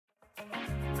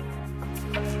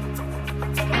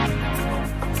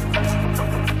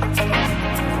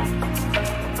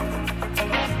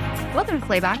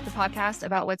Playback, the podcast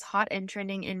about what's hot and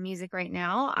trending in music right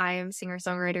now. I am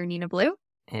singer-songwriter Nina Blue.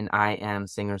 And I am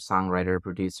singer-songwriter,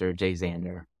 producer Jay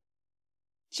Zander.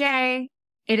 Jay,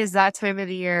 it is that time of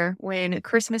the year when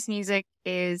Christmas music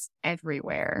is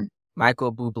everywhere.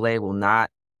 Michael Bublé will not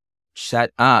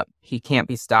shut up. He can't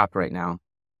be stopped right now.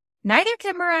 Neither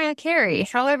can Mariah Carey.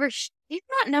 However, she's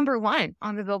not number one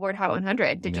on the Billboard Hot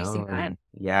 100. Did you see that?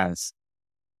 Yes.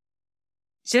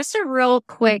 Just a real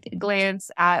quick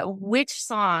glance at which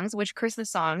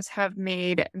Christmas songs have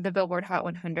made the Billboard Hot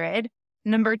 100.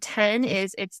 Number 10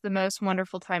 is It's the Most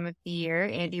Wonderful Time of the Year,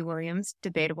 Andy Williams,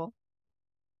 debatable.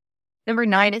 Number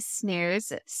 9 is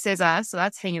Snooze, SZA, so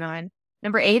that's hanging on.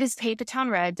 Number 8 is Paint the Town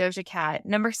Red, Doja Cat.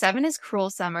 Number 7 is Cruel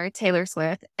Summer, Taylor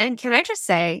Swift. And can I just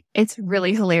say, it's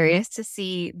really hilarious to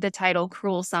see the title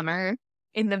Cruel Summer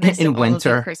in the midst of all of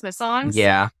the Christmas songs.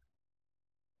 Yeah.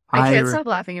 I can't stop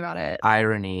laughing about it.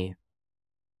 Irony.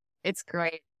 It's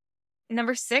great.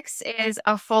 Number 6 is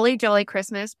A Fully Jolly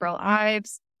Christmas, Burl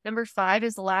Ives. Number 5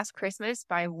 is The Last Christmas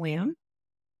by Wham.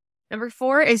 Number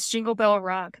 4 is Jingle Bell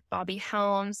Rock, Bobby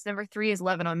Helms. Number 3 is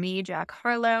Lovin' on Me, Jack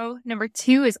Harlow. Number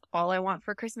 2 is All I Want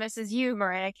for Christmas Is You,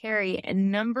 Mariah Carey.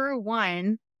 And number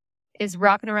 1 is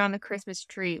Rockin' Around the Christmas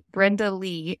Tree, Brenda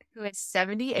Lee, who is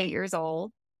 78 years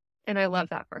old. And I love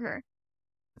that for her.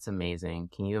 It's amazing.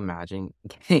 Can you imagine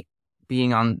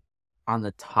being on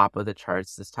the top of the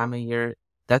charts this time of year?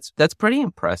 That's pretty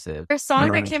impressive. A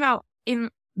song that came out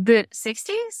in the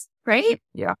 60s, right?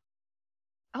 Yeah.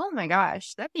 Oh my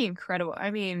gosh, that'd be incredible. I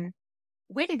mean,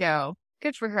 way to go.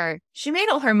 Good for her. She made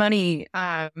all her money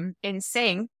in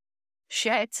sing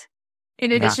shit,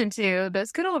 in addition to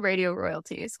those good old radio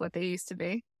royalties, what they used to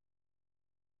be.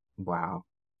 Wow,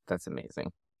 that's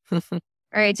amazing.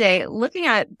 All right, Jay, looking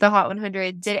at the Hot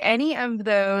 100, did any of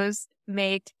those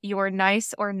make your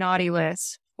nice or naughty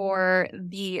list for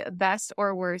the best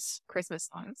or worst Christmas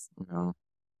songs? No.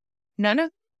 None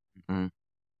of Mm-hmm.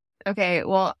 Okay,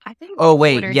 well, I think... Oh,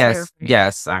 wait,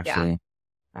 yes, actually.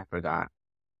 Yeah. I forgot.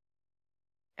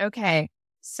 Okay,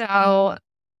 so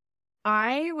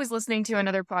I was listening to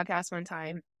another podcast one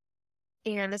time,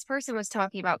 and this person was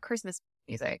talking about Christmas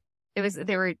music.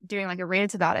 They were doing like a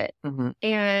rant about it,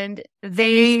 and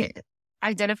they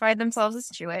identified themselves as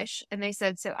Jewish, and they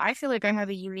said, so I feel like I have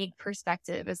a unique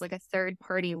perspective as like a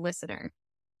third-party listener,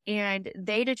 and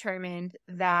they determined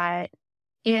that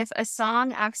if a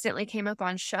song accidentally came up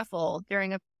on shuffle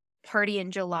during a party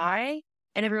in July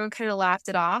and everyone kind of laughed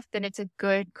it off, then it's a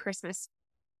good Christmas.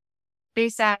 They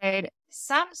said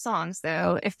some songs,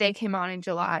 though, if they came on in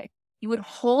July, you would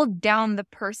hold down the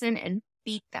person and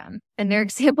beat them. And their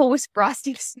example was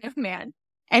Frosty the Snowman.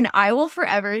 And I will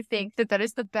forever think that that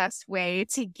is the best way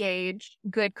to gauge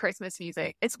good Christmas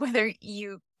music. It's whether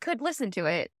you could listen to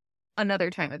it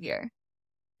another time of year.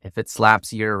 If it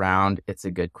slaps year round, it's a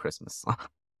good Christmas song,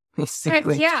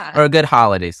 basically. Yeah. Or a good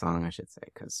holiday song, I should say,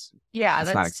 because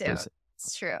that's true.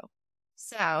 It's true.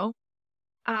 So,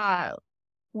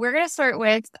 we're going to start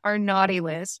with our naughty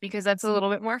list because that's a little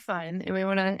bit more fun. And we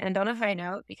want to end on a high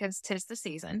note because 'tis the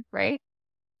season, right?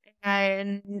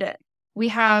 And we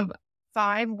have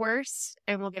 5 worst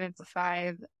and we'll get into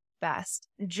 5 best.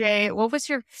 Jay, what was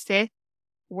your 5th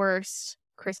worst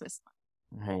Christmas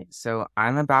song? All right. So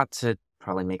I'm about to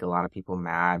probably make a lot of people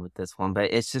mad with this one,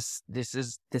 but it's just, this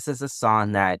is a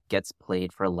song that gets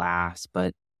played for laughs,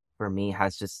 but for me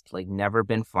has just like never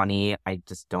been funny. I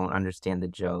just don't understand the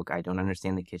joke. I don't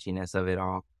understand the kitschiness of it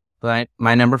all. But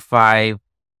my number 5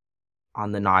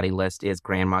 on the naughty list is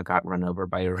Grandma Got Run Over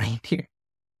by a Reindeer.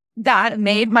 That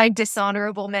made my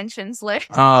dishonorable mentions list.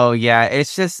 Oh yeah.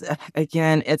 It's just,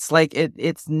 again, it's like,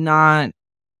 it's not,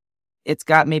 it's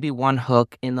got maybe one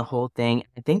hook in the whole thing.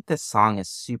 I think the song is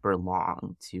super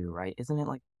long too, right? Isn't it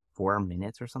like 4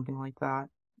 minutes or something like that?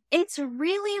 It's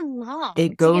really long.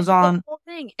 It goes on the whole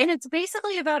thing, and it's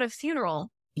basically about a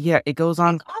funeral. Yeah, it goes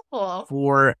on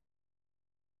forever.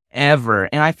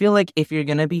 And I feel like if you're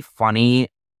gonna be funny,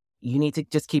 you need to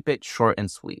just keep it short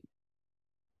and sweet.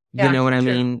 You know what I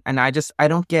mean? And I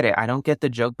don't get it. I don't get the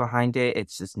joke behind it.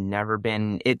 It's just never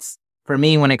been. It's for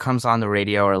me when it comes on the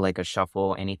radio or like a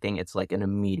shuffle, anything. It's like an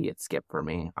immediate skip for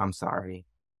me. I'm sorry.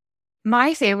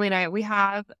 My family and I, we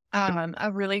have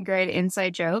a really great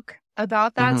inside joke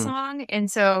about that song. And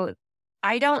so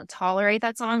I don't tolerate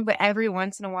that song, but every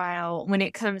once in a while when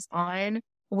it comes on,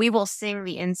 we will sing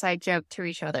the inside joke to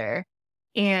each other.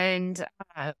 And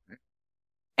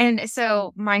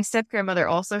so my step grandmother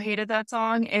also hated that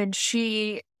song. And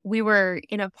we were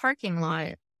in a parking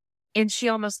lot and she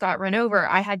almost got run over.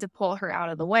 I had to pull her out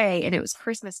of the way and it was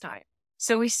Christmas time.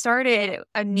 So we started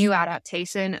a new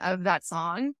adaptation of that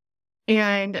song.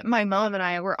 And my mom and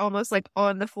I were almost like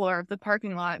on the floor of the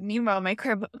parking lot. Meanwhile, my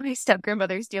step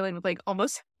grandmother's dealing with like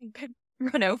almost having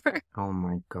been run over. Oh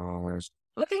my gosh.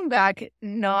 Looking back,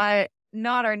 not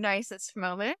our nicest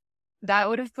moment. That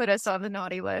would have put us on the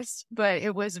naughty list, but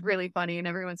it was really funny, and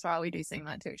every once in a while we do sing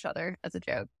that to each other as a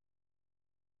joke.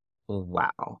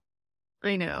 Wow.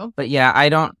 I know. But yeah, I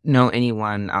don't know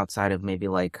anyone outside of maybe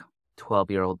like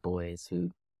 12-year-old boys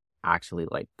who actually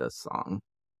like this song.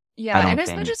 Yeah, I and don't as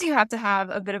much think. as you have to have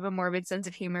a bit of a morbid sense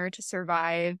of humor to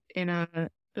survive in a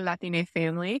Latine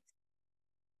family,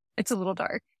 it's a little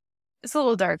dark. It's a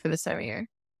little dark for this time of year.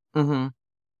 Mm-hmm.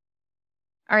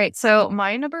 All right, so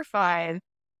my number 5,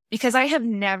 because I have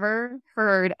never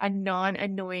heard a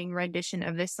non-annoying rendition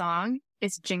of this song,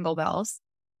 is Jingle Bells.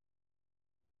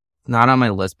 Not on my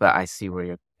list, but I see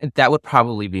where that would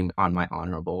probably be on my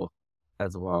honorable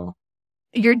as well.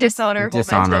 Your dishonorable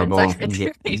mentions.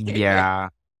 Dishonorable. Yeah.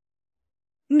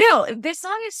 No, this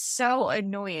song is so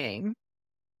annoying.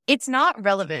 It's not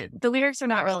relevant. The lyrics are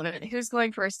not relevant. Who's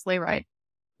going for a sleigh ride?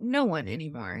 No one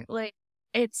anymore. Like,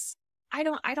 I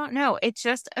don't know. It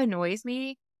just annoys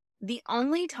me. The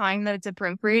only time that it's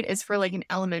appropriate is for like an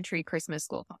elementary Christmas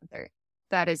school concert.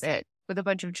 That is it, with a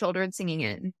bunch of children singing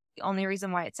it. The only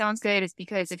reason why it sounds good is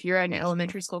because if you're at an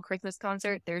elementary school Christmas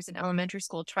concert, there's an elementary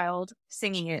school child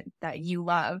singing it that you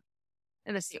love.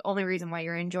 And that's the only reason why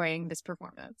you're enjoying this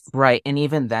performance. Right. And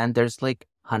even then, there's like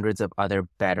hundreds of other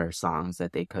better songs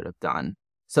that they could have done.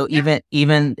 So Yeah.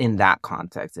 even in that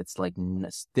context, it's like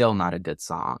still not a good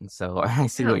song. So I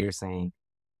see what you're saying.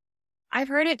 I've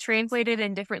heard it translated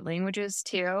in different languages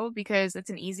too, because it's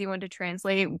an easy one to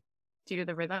translate due to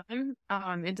the rhythm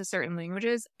into certain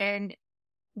languages. And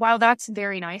while that's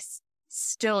very nice,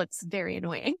 still it's very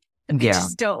annoying. I Yeah.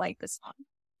 just don't like this song.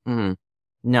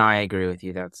 Mm-hmm. No, I agree with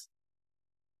you.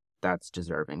 That's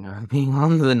deserving of being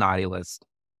on the naughty list.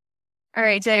 All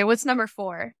right, Jay, what's number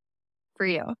 4 for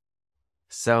you?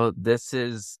 So this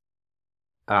is,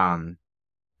 I'm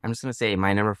just gonna say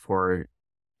my number 4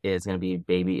 is gonna be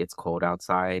 "Baby It's Cold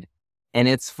Outside," and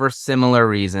it's for similar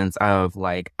reasons of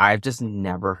like I've just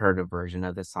never heard a version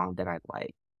of this song that I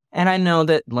like, and I know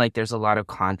that like there's a lot of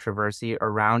controversy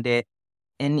around it,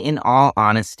 and in all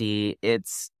honesty,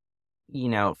 it's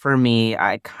for me,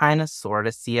 I kind of sort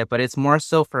of see it, but it's more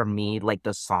so for me, like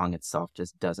the song itself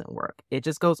just doesn't work. It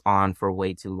just goes on for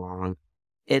way too long.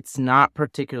 It's not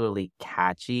particularly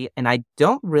catchy, and I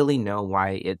don't really know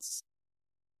why it's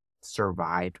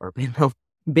survived or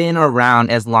been around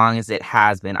as long as it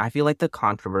has been. I feel like the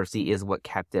controversy is what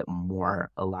kept it more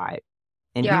alive.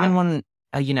 And Yeah.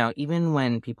 even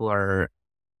when people are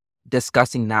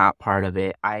discussing that part of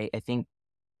it, I think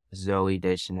Zoe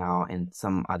Deschanel and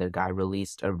some other guy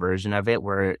released a version of it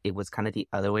where it was kind of the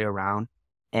other way around.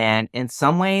 And in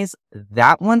some ways,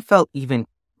 that one felt even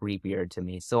creepier to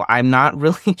me. So I'm not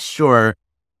really sure,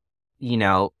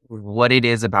 what it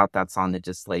is about that song that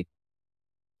just like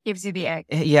Gives you the egg.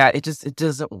 yeah, it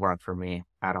doesn't work for me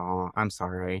at all. I'm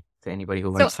sorry to anybody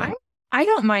who likes it. I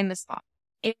don't mind this song.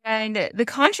 And the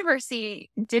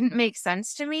controversy didn't make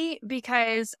sense to me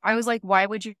because I was like, why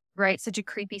would you write such a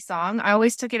creepy song? I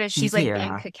always took it as she's like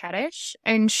being coquettish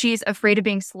and she's afraid of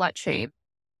being slut shamed.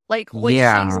 Like what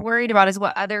she's worried about is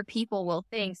what other people will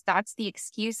think. That's the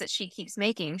excuse that she keeps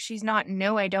making. She's not,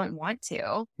 no, I don't want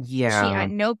to. Yeah. She at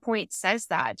no point says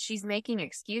that. She's making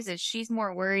excuses. She's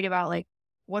more worried about like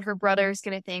what her brother's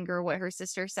going to think or what her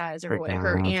sister says or what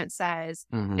her aunt says.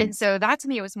 Mm-hmm. And so that to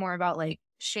me, it was more about like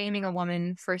shaming a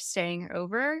woman for staying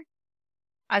over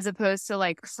as opposed to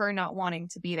like her not wanting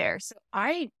to be there. So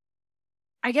I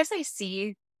guess I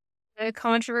see the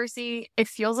controversy. It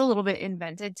feels a little bit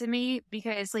invented to me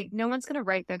because like no one's going to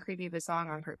write that creepy of a song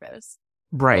on purpose.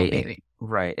 Right. Well, maybe.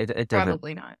 Right. It doesn't.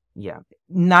 Probably not. Yeah.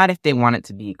 Not if they want it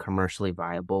to be commercially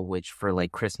viable, which for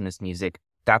like Christmas music,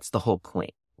 that's the whole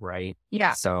point. Right.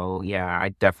 Yeah. So yeah, I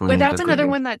definitely. But that's another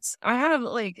one I have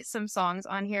like some songs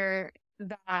on here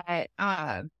that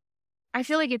I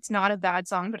feel like it's not a bad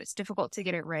song, but it's difficult to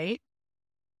get it right.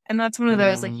 And that's one of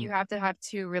those like you have to have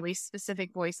 2 really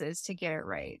specific voices to get it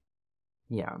right.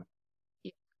 Yeah.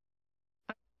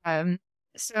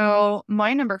 So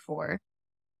my number 4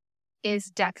 is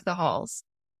 "Deck the Halls."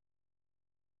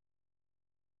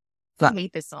 I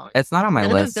hate this song. It's not on my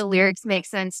list. The lyrics make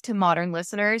sense to modern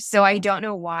listeners, so I don't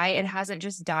know why it hasn't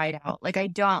just died out. Like I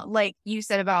don't, like you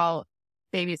said about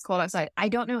 "Baby It's Cold Outside," I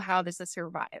don't know how this has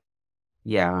survived.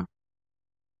 Yeah.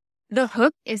 The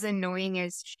hook is annoying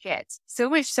as shit, so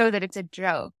much so that it's a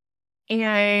joke,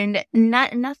 and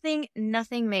nothing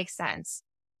makes sense.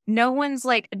 No one's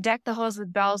like, "Deck the halls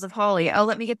with bells of holly." Oh,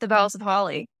 let me get the bells of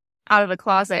holly out of the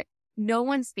closet. No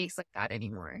one speaks like that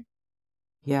anymore.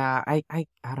 Yeah, I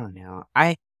don't know.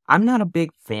 I'm not a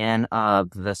big fan of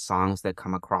the songs that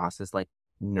come across as like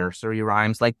nursery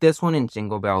rhymes. Like this one and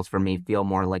Jingle Bells for me feel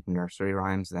more like nursery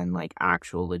rhymes than like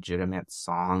actual legitimate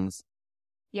songs.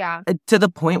 Yeah. To the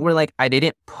point where like I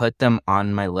didn't put them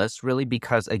on my list really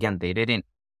because again they didn't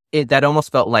it that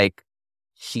almost felt like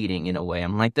cheating in a way.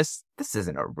 I'm like this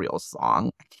isn't a real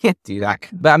song. I can't do that.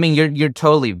 But I mean you're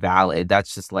totally valid.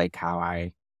 That's just like how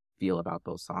I feel about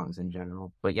those songs in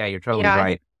general. But yeah, you're totally Yeah.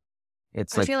 right.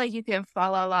 It's I like feel like you can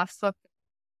fall off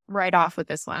right off with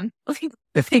this one.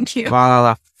 Thank you. la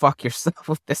la fuck yourself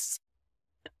with this.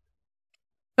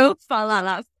 Oh, fall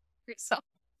off yourself.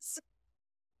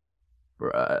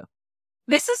 Bruh.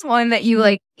 This is one that you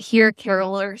like hear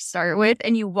carolers start with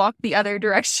and you walk the other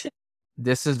direction.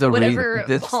 This is the reason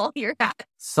Whatever ball you're at.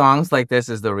 Songs like this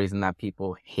is the reason that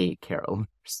people hate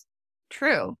carolers.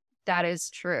 True. That is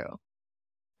true.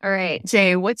 All right,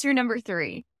 Jay, what's your number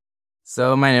 3?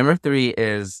 So my number 3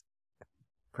 is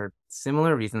for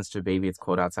similar reasons to Baby It's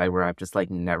Cold Outside, where I've just like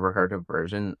never heard a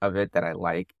version of it that I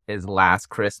like, is Last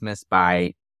Christmas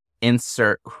by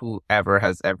insert whoever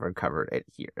has ever covered it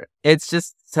here. It's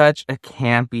just such a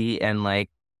campy and like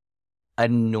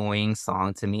annoying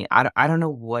song to me. I don't know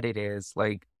what it is.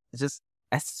 Like, just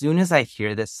as soon as I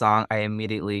hear this song, I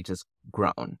immediately just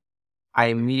groan. I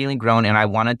immediately groan and I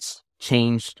want to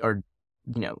change or,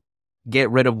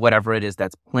 get rid of whatever it is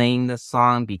that's playing this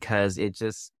song because it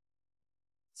just,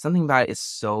 something about it is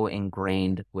so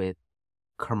ingrained with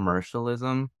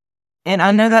commercialism. And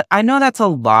I know that's a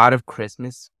lot of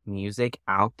Christmas music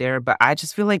out there, but I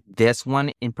just feel like this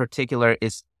one in particular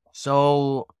is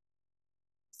so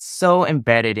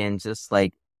embedded in just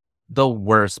like the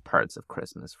worst parts of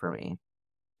Christmas for me.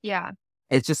 Yeah.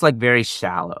 It's just like very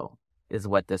shallow is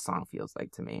what this song feels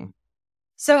like to me.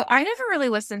 So I never really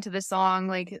listened to the song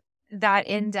like that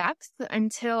in depth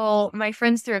until my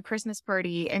friends threw a Christmas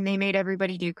party and they made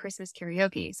everybody do Christmas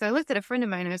karaoke. So I looked at a friend of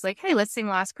mine and I was like, hey, let's sing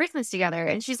Last Christmas together.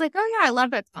 And she's like, oh yeah, I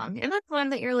love that song. And that's one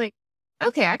that you're like,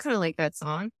 okay, I kind of like that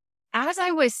song. As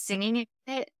I was singing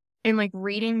it and like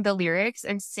reading the lyrics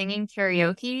and singing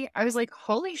karaoke, I was like,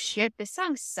 holy shit, this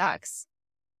song sucks.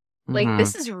 Like,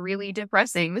 this is really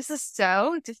depressing. This is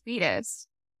so defeatist.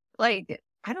 Like,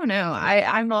 I don't know.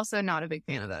 I'm also not a big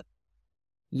fan of that.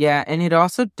 Yeah, and it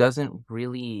also doesn't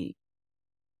really.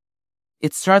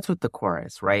 It starts with the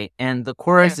chorus, right? And the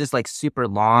chorus is like super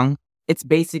long. It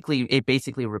basically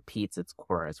repeats its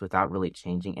chorus without really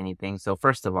changing anything. So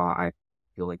first of all, I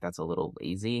feel like that's a little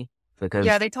lazy because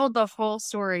they told the whole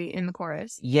story in the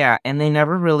chorus. Yeah, and they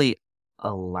never really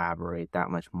elaborate that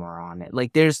much more on it.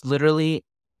 Like there's literally.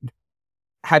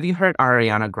 Have you heard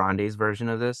Ariana Grande's version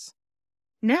of this?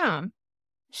 No.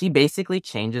 She basically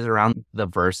changes around the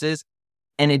verses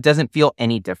and it doesn't feel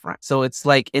any different. So it's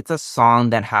like, it's a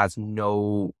song that has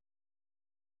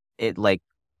like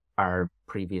our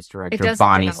previous director,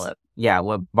 Bonnie. Yeah,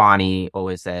 what Bonnie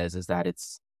always says is that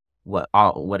it's what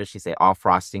does she say? All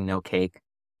frosting, no cake.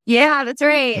 Yeah, that's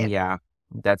right. Yeah,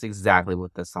 that's exactly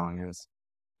what this song is.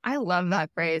 I love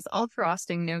that phrase. All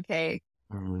frosting, no cake.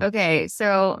 Okay,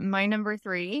 so my number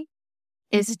 3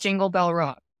 is Jingle Bell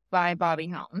Rock by Bobby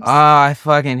Helms. I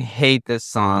fucking hate this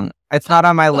song. It's not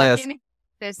on my list.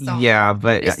 This song. Yeah,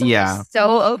 but this song yeah. is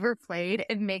so overplayed.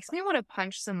 It makes me want to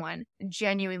punch someone,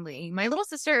 genuinely. My little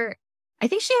sister, I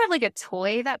think she had like a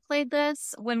toy that played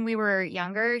this when we were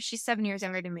younger. She's 7 years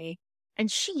younger than me. And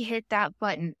she hit that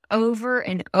button over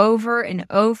and over and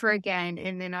over again.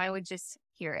 And then I would just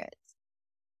hear it.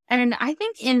 And I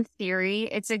think in theory,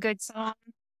 it's a good song,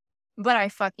 but I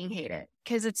fucking hate it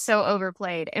because it's so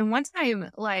overplayed. And one time,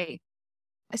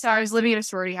 so I was living at a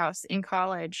sorority house in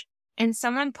college and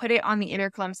someone put it on the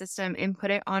intercom system and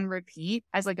put it on repeat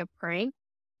as like a prank.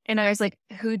 And I was like,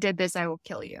 who did this? I will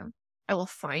kill you. I will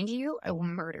find you. I will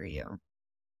murder you.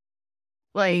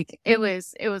 Like, it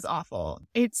was awful.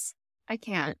 I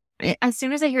can't. As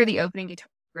soon as I hear the opening guitar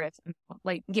riff,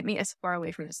 like, get me as far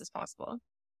away from this as possible.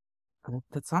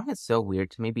 That song is so weird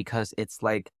to me because it's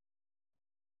like,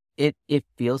 it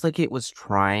feels like it was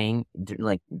trying,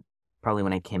 like, probably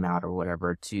when it came out or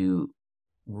whatever,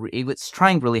 it was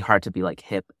trying really hard to be like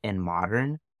hip and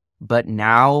modern, but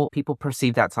now people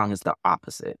perceive that song as the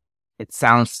opposite. It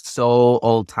sounds so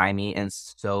old timey and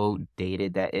so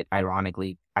dated that it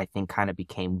ironically, I think, kind of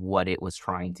became what it was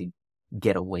trying to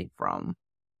get away from.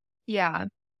 Yeah.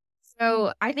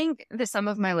 So I think the sum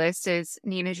of my list is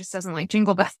Nina just doesn't like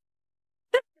Jingle Bells.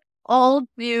 Old,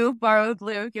 new, borrowed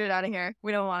blue. Get it out of here.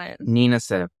 We don't want it. Nina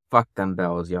said, fuck them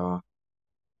bells, y'all.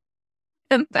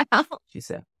 Them bells? She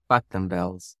said, fuck them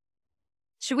bells.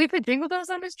 Should we put Jingle Bells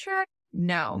on this track?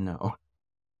 No. No.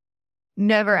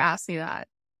 Never asked me that.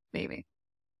 Maybe.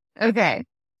 Okay.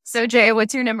 So, Jay,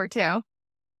 what's your number two?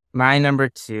 My number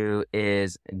two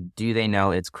is Do They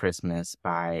Know It's Christmas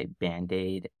by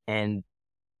Band-Aid. And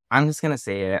I'm just going to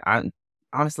say it. I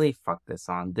honestly, fuck this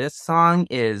song. This song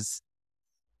is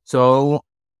so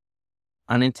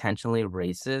unintentionally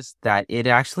racist that it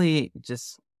actually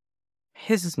just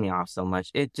pisses me off so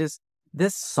much.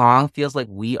 This song feels like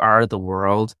We Are the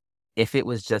World if it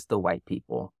was just the white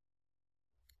people.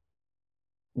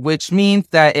 Which means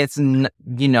that it's,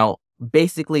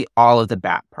 basically all of the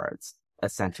bad parts,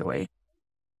 essentially.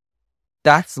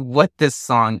 That's what this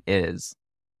song is.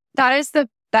 That is the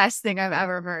best thing I've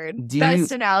ever heard.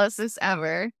 Best analysis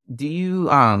ever. Did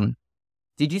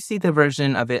you see the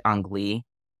version of it on Glee?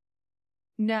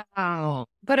 No.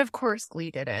 But of course Glee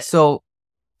did it. So,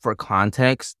 for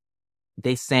context,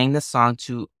 they sang the song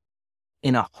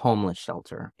in a homeless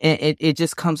shelter. It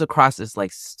just comes across as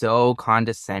like so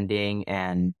condescending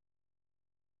and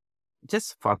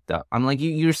just fucked up. I'm like,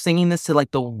 you're singing this to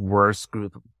like the worst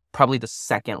group, probably the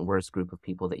second worst group of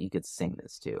people that you could sing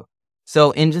this to. So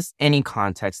in just any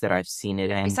context that I've seen it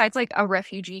in, besides like a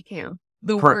refugee camp,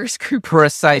 the worst group,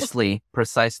 precisely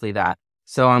that.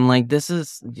 So I'm like,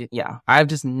 I've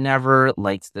just never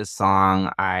liked this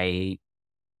song.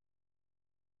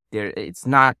 It's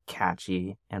not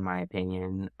catchy in my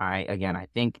opinion. I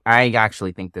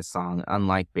actually think this song,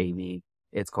 unlike Baby,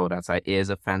 It's Cold Outside,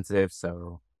 is offensive.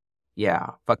 So yeah,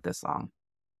 fuck this song.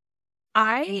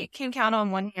 I can count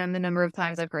on one hand the number of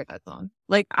times I've heard that song.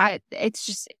 Like it's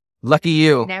just lucky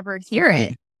you. Never hear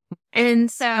it. And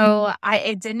so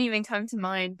it didn't even come to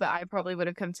mind, but I probably would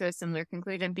have come to a similar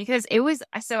conclusion because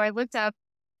so I looked up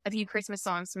a few Christmas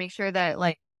songs to make sure that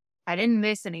like I didn't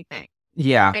miss anything.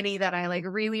 Yeah. Any that I like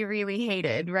really, really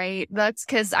hated, right? That's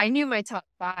because I knew my top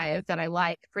 5 that I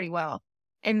like pretty well.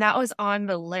 And that was on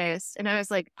the list. And I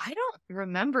was like, I don't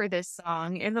remember this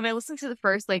song. And then I listened to the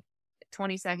first like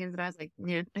 20 seconds and I was like,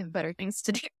 yeah, I have better things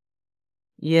to do.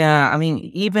 Yeah, I mean,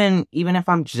 even if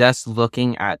I'm just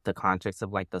looking at the context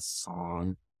of like the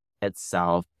song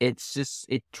itself, it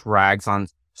drags on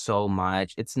so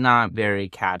much. It's not very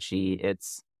catchy.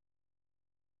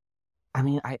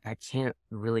 I can't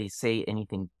really say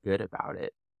anything good about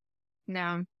it.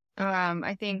 No.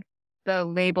 I think the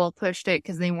label pushed it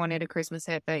because they wanted a Christmas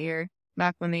hit that year,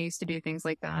 back when they used to do things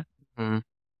like that. Mm.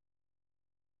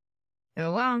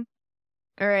 Oh, wow.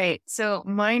 All right. So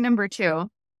my number 2,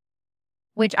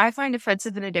 which I find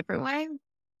offensive in a different way,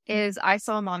 is I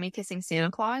Saw Mommy Kissing Santa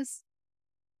Claus.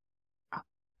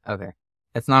 Okay.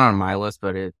 It's not on my list,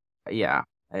 but it's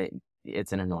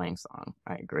an annoying song.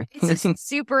 I agree. It's a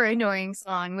super annoying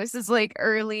song. This is like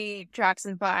early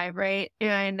Jackson 5, right?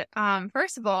 And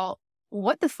first of all,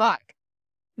 what the fuck?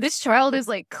 This child is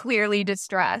like clearly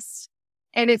distressed.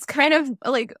 And it's kind of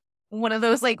like one of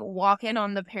those like walk in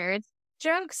on the parents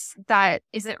jokes that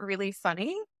isn't really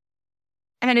funny.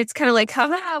 And it's kind of like,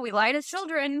 haha, we lie to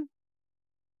children.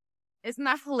 Isn't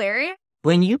that hilarious?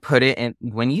 When you put it in,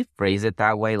 when you phrase it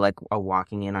that way, like a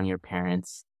walking in on your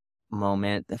parents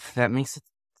moment, that makes it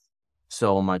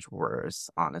so much worse,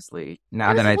 honestly.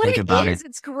 Now that I think about it.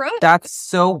 It's gross. That's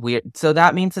so weird. So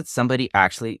that means that somebody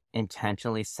actually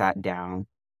intentionally sat down,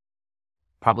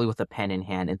 probably with a pen in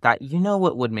hand, and thought, you know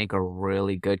what would make a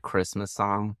really good Christmas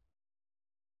song?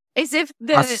 As if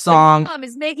the mom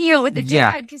is making it with the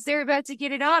dad because they're about to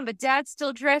get it on, but dad's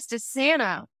still dressed as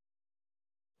Santa.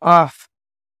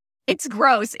 It's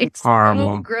gross. It's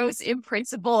horrible. So gross in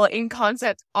principle, in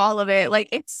concept, all of it. Like,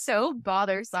 it's so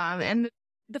bothersome. And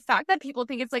the fact that people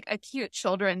think it's like a cute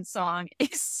children's song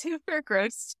is super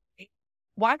gross.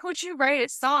 Why can't you write a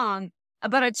song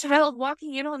about a child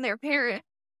walking in on their parent?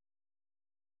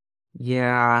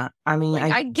 Yeah, I mean,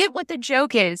 like, I get what the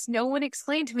joke is. No one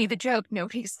explained to me the joke.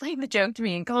 Nobody explained the joke to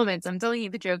me in comments. I'm telling you,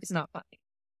 the joke is not funny.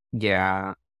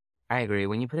 Yeah, I agree.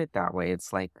 When you put it that way,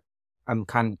 it's like I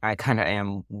kind of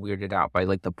am weirded out by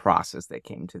like the process that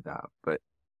came to that. But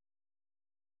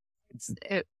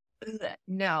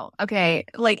no, okay,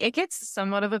 like it gets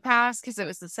somewhat of a pass because it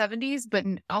was the 70s, but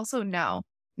also no,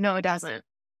 it doesn't.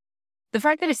 The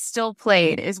fact that it's still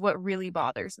played is what really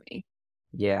bothers me.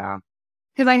 Yeah.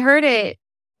 Because I heard it,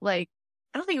 like,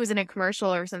 I don't think it was in a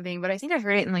commercial or something, but I think I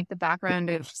heard it in, like, the background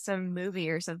of some movie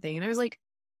or something. And I was like,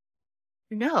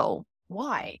 no,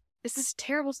 why? This is a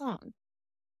terrible song.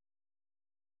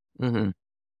 Mm-hmm.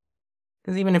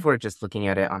 Because even if we're just looking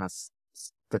at it on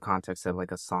the context of,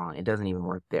 like, a song, it doesn't even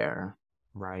work there,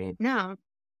 right? No.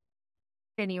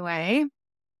 Anyway,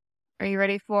 are you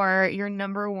ready for your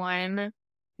number 1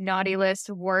 naughty list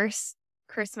worst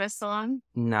Christmas song?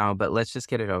 No, but let's just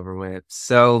get it over with.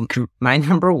 So my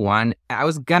number 1, I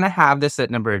was gonna have this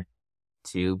at number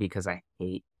 2 because I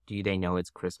hate do they know it's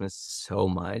Christmas so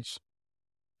much?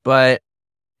 But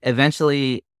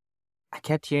eventually, I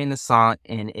kept hearing the song,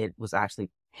 and it was actually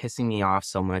pissing me off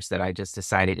so much that I just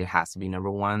decided it has to be number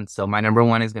one. So my number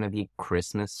one is going to be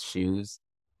Christmas Shoes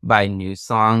by New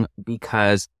Song,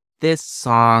 because this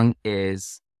song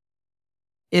is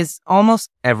almost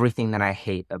everything that I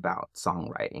hate about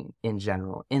songwriting in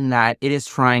general, in that it is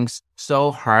trying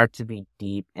so hard to be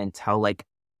deep and tell like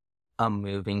a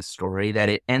moving story that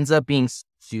it ends up being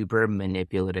super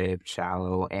manipulative,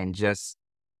 shallow, and just,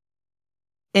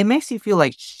 it makes you feel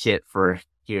like shit for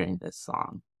hearing this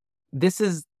song. This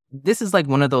is like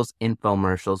one of those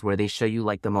infomercials where they show you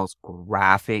like the most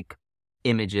graphic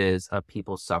images of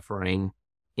people suffering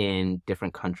in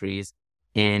different countries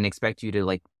and expect you to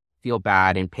like feel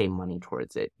bad and pay money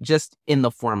towards it, just in the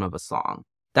form of a song.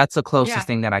 That's the closest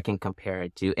thing that I can compare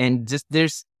it to. And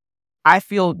just I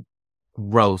feel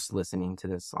gross listening to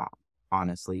this song.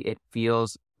 Honestly, it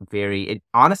feels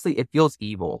it feels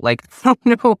evil. Like, I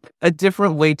don't know a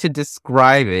different way to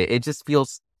describe it. It just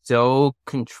feels so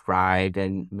contrived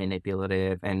and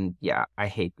manipulative. And yeah, I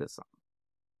hate this song.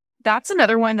 That's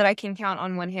another one that I can count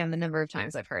on one hand the number of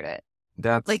times I've heard it.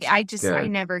 That's like, I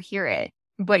never hear it.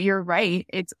 But you're right.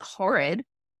 It's horrid.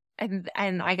 And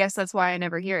I guess that's why I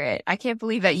never hear it. I can't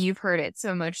believe that you've heard it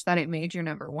so much that it made your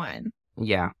number one.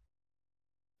 Yeah,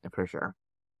 for sure.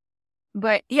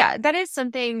 But yeah, that is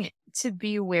something to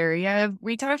be wary of.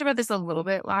 We talked about this a little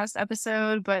bit last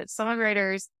episode, but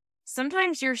songwriters,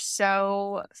 sometimes you're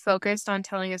so focused on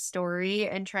telling a story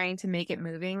and trying to make it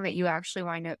moving that you actually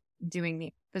wind up doing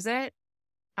the opposite.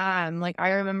 Like, I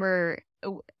remember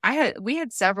we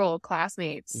had several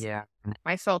classmates. Yeah.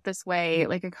 I felt this way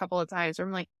like a couple of times where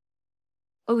I'm like,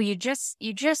 oh, you just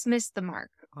missed the mark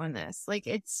on this. Like,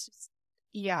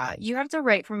 yeah, you have to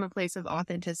write from a place of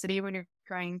authenticity when you're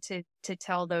trying to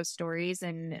tell those stories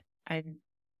and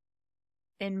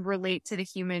relate to the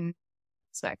human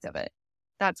aspect of it.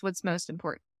 That's what's most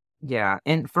important. Yeah,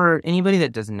 and for anybody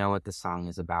that doesn't know what the song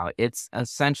is about, it's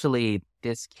essentially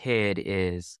this kid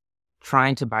is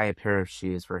trying to buy a pair of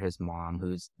shoes for his mom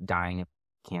who's dying of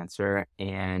cancer,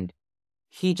 and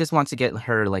he just wants to get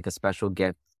her like a special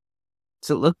gift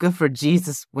to look good for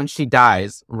Jesus when she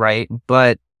dies, right?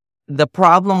 But the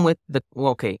problem with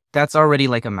that's already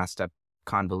like a messed up,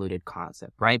 convoluted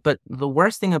concept, right? But the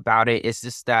worst thing about it is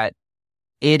just that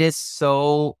it is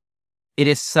such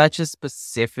a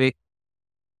specific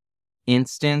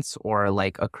instance or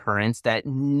like occurrence that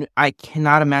I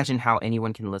cannot imagine how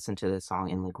anyone can listen to this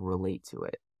song and like relate to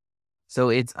it. So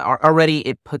it's already,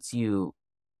 it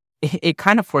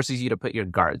kind of forces you to put your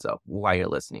guards up while you're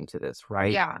listening to this,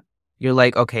 right? Yeah. You're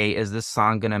like, okay, is this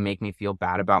song going to make me feel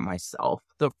bad about myself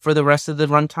for the rest of the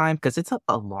runtime? Because it's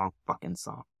a long fucking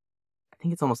song. I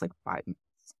think it's almost like 5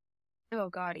 minutes. Oh,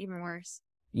 God, even worse.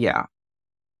 Yeah.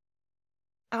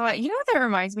 You know what that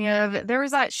reminds me of? There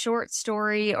was that short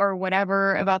story or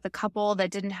whatever about the couple that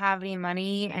didn't have any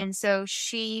money. And so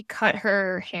she cut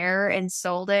her hair and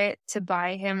sold it to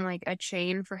buy him like a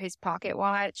chain for his pocket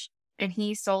watch. And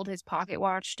he sold his pocket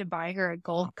watch to buy her a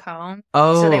gold comb.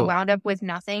 Oh. So they wound up with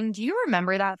nothing. Do you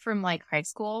remember that from like high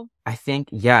school? I think,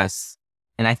 yes.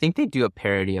 And I think they do a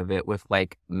parody of it with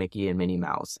like Mickey and Minnie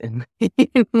Mouse in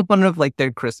one of like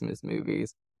their Christmas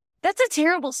movies. That's a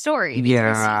terrible story.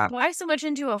 Yeah. Why so much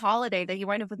into a holiday that you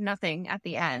wind up with nothing at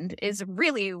the end is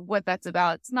really what that's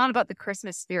about. It's not about the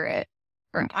Christmas spirit.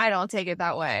 Or I don't take it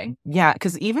that way. Yeah,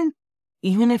 because even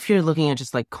if you're looking at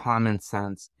just like common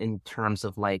sense in terms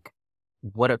of like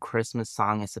what a Christmas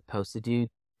song is supposed to do,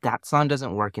 that song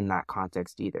doesn't work in that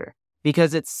context either.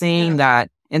 Because it's saying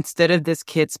that instead of this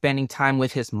kid spending time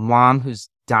with his mom who's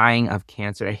dying of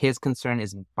cancer, his concern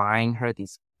is buying her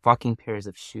these fucking pairs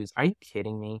of shoes. Are you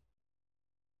kidding me?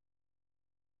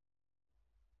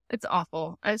 It's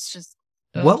awful. It's just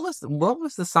what was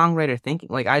the songwriter thinking?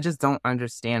 Like, I just don't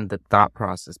understand the thought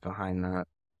process behind that.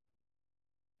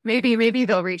 Maybe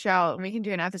they'll reach out and we can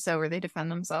do an episode where they defend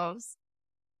themselves.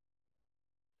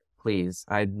 Please,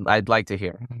 I'd like to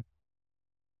hear.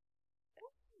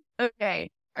 Okay,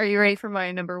 are you ready for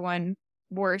my number one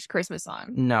worst Christmas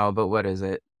song? No, but what is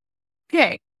it?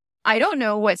 Okay, I don't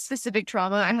know what specific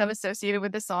trauma I have associated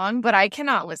with the song, but I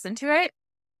cannot listen to it.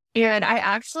 And I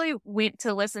actually went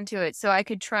to listen to it so I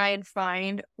could try and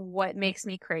find what makes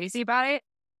me crazy about it.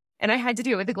 And I had to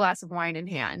do it with a glass of wine in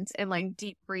hand and like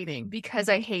deep breathing because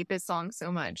I hate this song so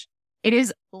much. It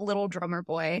is Little Drummer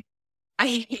Boy. I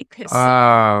hate this song.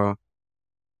 Oh,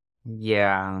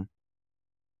 yeah.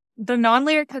 The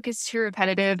non-lyric hook is too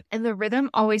repetitive and the rhythm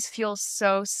always feels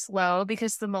so slow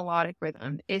because the melodic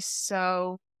rhythm is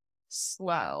so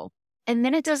slow. And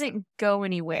then it doesn't go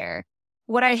anywhere.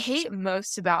 what I hate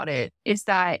most about it is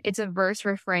that it's a verse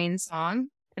refrain song,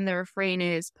 and the refrain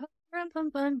is bum, bum, bum,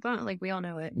 bum, bum, like we all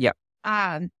know it. Yeah.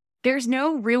 There's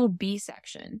no real B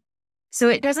section. So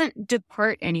it doesn't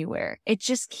depart anywhere. It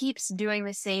just keeps doing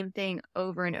the same thing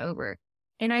over and over.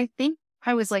 And I think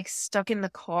I was like stuck in the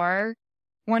car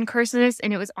one Christmas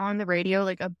and it was on the radio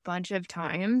like a bunch of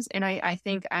times. And I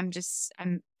think I'm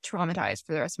traumatized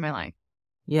for the rest of my life.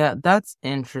 Yeah, that's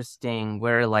interesting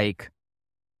where like,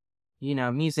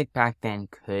 music back then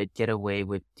could get away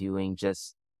with doing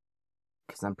just,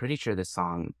 because I'm pretty sure the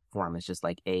song form is just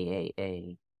like A,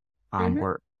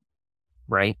 or,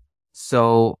 right?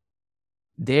 So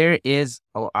there is,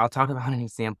 I'll talk about an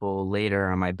example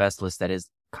later on my best list that is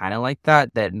kind of like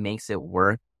that makes it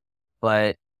work.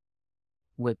 But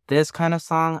with this kind of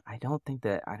song, I don't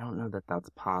know that that's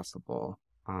possible.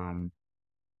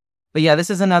 But yeah, this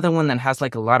is another one that has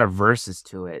like a lot of verses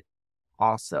to it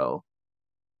also.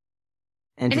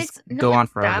 And just it's go not on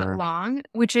that forever. long,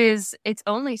 it's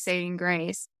only Saving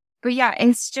Grace. But yeah,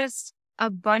 it's just a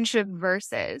bunch of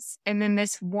verses and then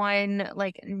this one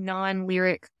like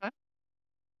non-lyric hook.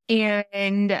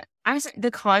 And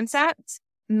the concept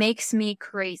makes me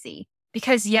crazy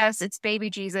because yes, it's baby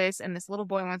Jesus and this little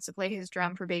boy wants to play his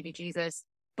drum for baby Jesus.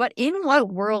 But in what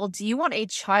world do you want a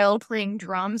child playing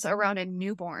drums around a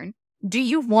newborn? Do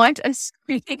you want a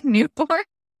screaming newborn?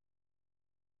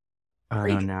 I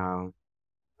don't know.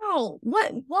 Oh,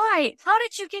 what? Why? How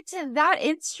did you get to that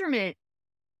instrument?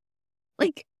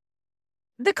 Like,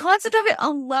 the concept of it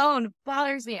alone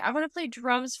bothers me. I want to play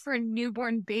drums for a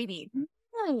newborn baby.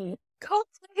 No, go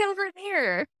play over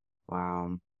there.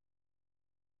 Wow.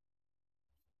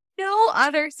 No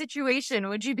other situation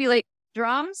would you be like,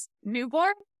 drums,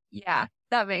 newborn? Yeah,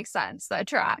 that makes sense. That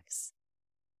tracks.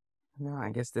 No, I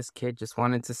guess this kid just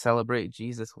wanted to celebrate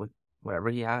Jesus with whatever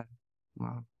he had.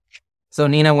 Wow. So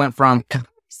Nina went from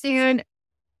Soon,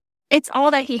 it's all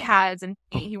that he has, and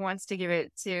he wants to give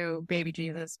it to baby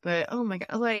Jesus. But oh my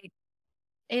god, like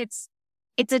it's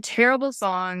a terrible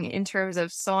song in terms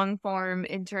of song form,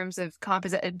 in terms of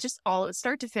composition, just all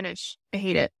start to finish. I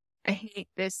hate it. I hate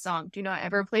this song. Do not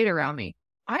ever play it around me.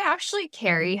 I actually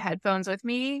carry headphones with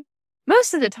me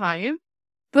most of the time,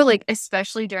 but like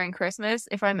especially during Christmas,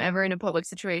 if I'm ever in a public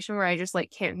situation where I just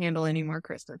like can't handle any more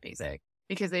Christmas music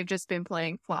because they've just been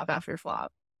playing flop after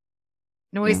flop.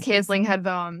 Noise canceling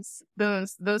headphones,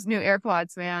 those new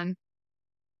AirPods, man.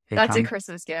 That's a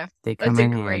Christmas gift. They come That's a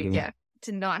in great handy. gift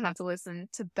to not have to listen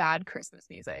to bad Christmas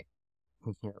music.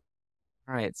 Yeah.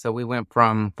 All right, so we went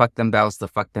from fuck them bells to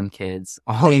fuck them kids.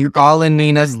 All in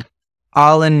Nina's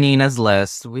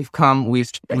list. We've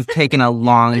taken a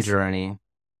long journey.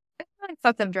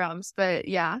 Fuck them drums, but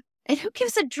yeah. And who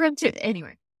gives a drum to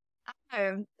anyway?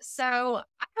 So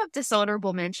I have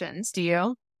dishonorable mentions. Do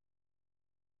you?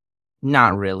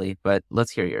 Not really, but let's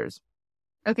hear yours.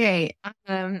 Okay.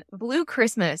 Blue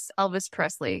Christmas, Elvis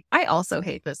Presley. I also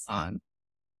hate this song.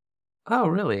 Oh,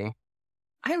 really?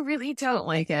 I really don't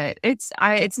like it. It's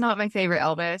not my favorite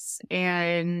Elvis,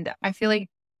 and I feel like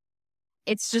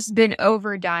it's just been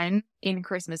overdone in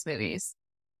Christmas movies.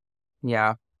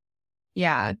 Yeah.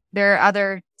 Yeah, there are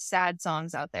other sad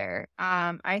songs out there.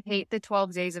 I hate the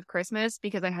 12 Days of Christmas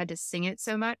because I had to sing it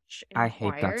so much in I the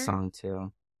hate that choir, song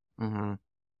too. Mm-hmm.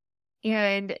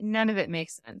 and none of it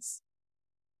makes sense.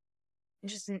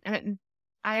 Just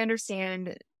I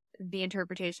understand the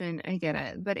interpretation, I get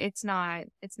it, but it's not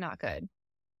good.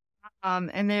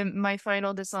 And then my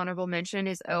final dishonorable mention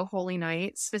is Oh Holy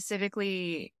Night,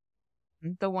 specifically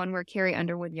the one where Carrie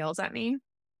Underwood yells at me.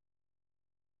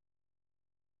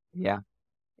 Yeah.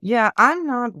 Yeah, I'm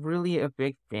not really a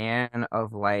big fan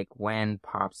of like when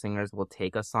pop singers will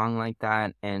take a song like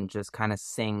that and just kind of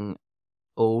sing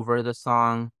over the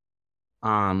song.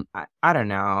 I don't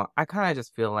know. I kind of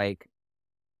just feel like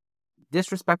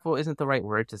disrespectful isn't the right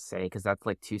word to say because that's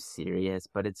like too serious,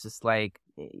 but it's just like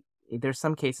there's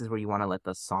some cases where you want to let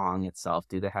the song itself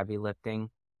do the heavy lifting,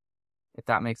 if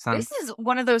that makes sense. This is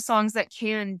one of those songs that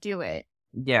can do it.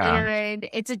 Yeah. And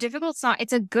it's a difficult song.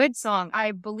 It's a good song.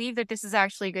 I believe that this is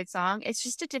actually a good song. It's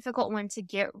just a difficult one to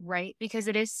get right because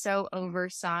it is so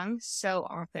oversung so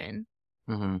often.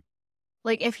 Mm-hmm.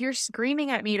 Like if you're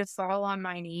screaming at me to fall on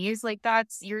my knees, like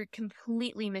you're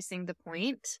completely missing the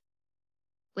point.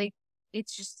 Like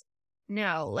it's just,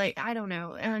 no, like I don't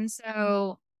know. And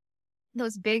so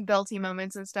those big belty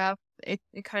moments and stuff, it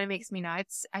kind of makes me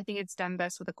nuts. I think it's done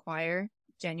best with a choir,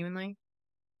 genuinely,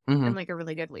 Mm-hmm. and like a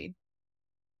really good lead.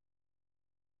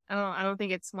 I don't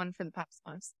think it's one for the pop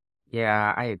songs.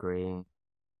 Yeah, I agree. All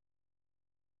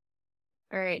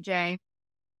right, Jay.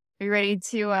 Are you ready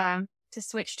to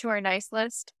switch to our nice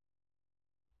list?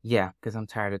 Yeah, because I'm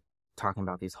tired of talking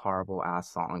about these horrible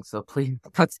ass songs. So please,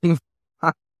 let's move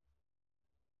on.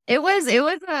 It was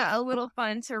a little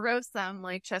fun to roast them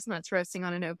like chestnuts roasting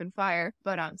on an open fire,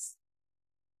 but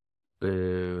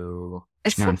Boo.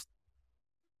 No,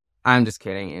 I'm just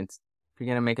kidding. If you're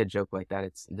gonna make a joke like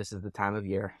that, this is the time of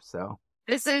year, so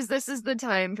this is the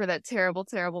time for that terrible,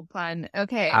 terrible pun.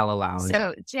 Okay. I'll allow it.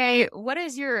 So Jay, what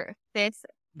is your fifth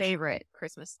favorite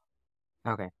Christmas?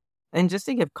 Okay. And just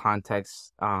to give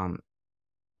context,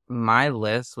 my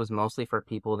list was mostly for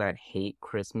people that hate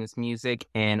Christmas music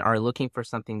and are looking for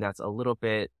something that's a little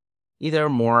bit either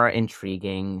more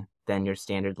intriguing than your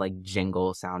standard like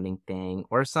jingle sounding thing,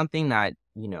 or something that,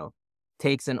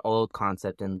 takes an old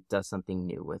concept and does something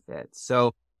new with it.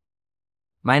 So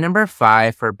my number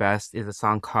 5 for best is a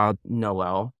song called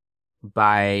Noel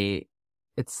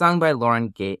it's sung by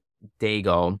Lauren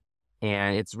Daigle,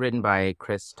 and it's written by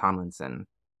Chris Tomlinson.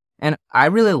 And I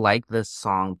really like this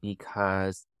song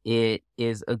because it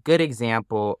is a good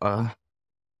example of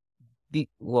we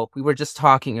were just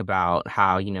talking about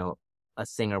how, a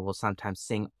singer will sometimes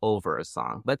sing over a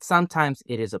song, but sometimes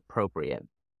it is appropriate.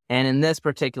 And in this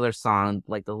particular song,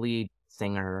 like the lead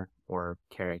singer or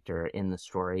character in the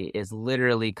story is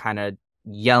literally kind of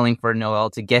yelling for Noel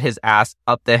to get his ass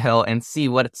up the hill and see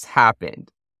what's happened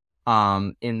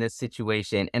in this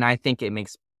situation. And I think it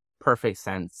makes perfect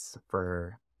sense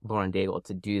for Lauren Daigle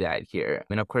to do that here.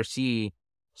 And of course,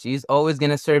 she's always going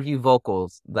to serve you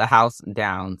vocals, the house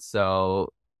down.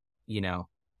 So,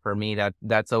 for me,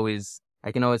 that's always,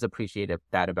 I can always appreciate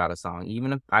that about a song.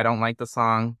 Even if I don't like the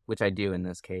song, which I do in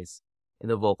this case,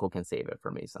 the vocal can save it for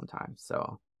me sometimes.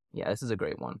 So, yeah, this is a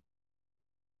great one.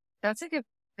 That's a good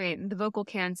point. The vocal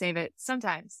can save it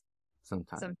sometimes.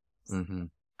 Sometimes. Mm-hmm.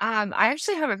 I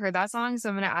actually haven't heard that song, so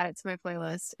I'm going to add it to my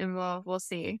playlist, and we'll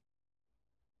see.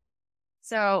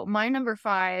 So my number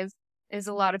 5 is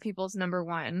a lot of people's number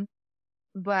 1,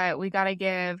 but we got to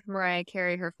give Mariah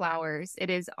Carey her flowers.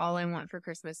 It is All I Want for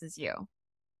Christmas Is You.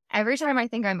 Every time I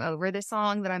think I'm over the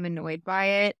song, that I'm annoyed by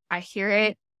it, I hear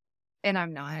it and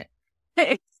I'm not.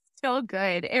 It's so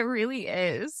good. It really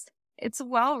is. It's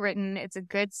well written. It's a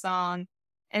good song.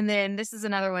 And then this is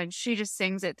another one. She just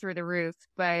sings it through the roof,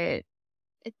 but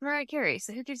it's Mariah Carey,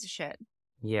 so who gives a shit?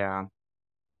 Yeah.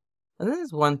 And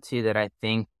there's one too that I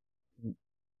think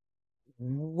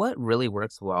what really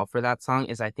works well for that song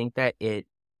is I think that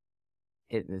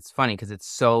it's funny because it's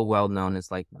so well known as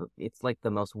it's like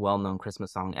the most well known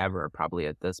Christmas song ever, probably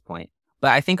at this point.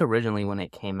 But I think originally when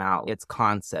it came out, its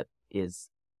concept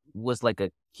was like a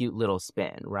cute little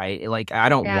spin, right? Like, I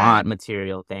don't want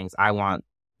material things. I want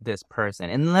this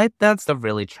person. And that's the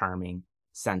really charming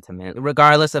sentiment,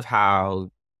 regardless of how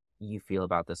you feel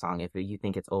about the song, if you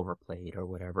think it's overplayed or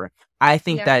whatever. I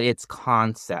think that its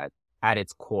concept at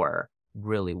its core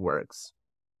really works.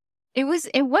 It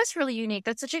was really unique.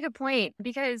 That's such a good point,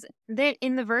 because then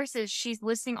in the verses, she's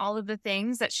listing all of the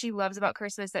things that she loves about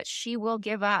Christmas that she will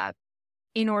give up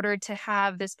in order to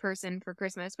have this person for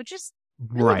Christmas, which is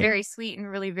really very sweet and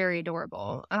really very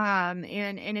adorable. And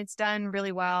it's done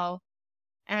really well.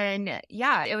 And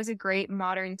yeah, it was a great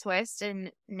modern twist,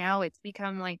 and now it's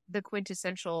become like the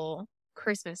quintessential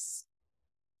Christmas.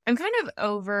 I'm kind of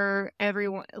over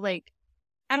everyone, like,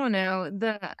 I don't know,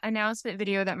 the announcement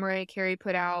video that Mariah Carey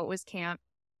put out was camp.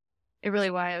 It really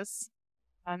was.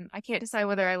 I can't decide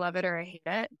whether I love it or I hate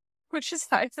it, which is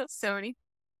how I feel so many.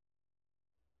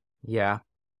 Yeah.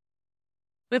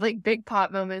 With like big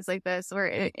pop moments like this, where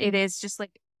it is just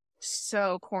like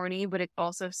so corny, but it's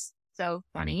also so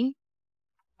funny.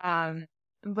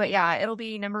 But yeah, it'll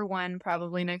be number 1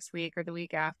 probably next week or the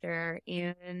week after,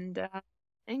 and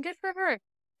good for her.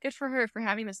 Good for her for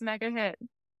having this mega hit.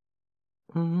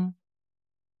 Mm-hmm. All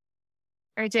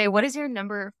right, Jay, what is your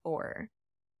number 4?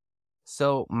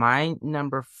 So my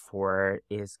number 4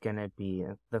 is gonna be,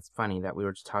 that's funny that we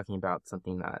were just talking about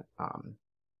something that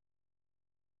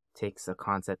takes a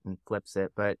concept and flips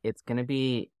it, but it's gonna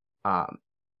be a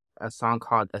song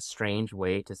called "A Strange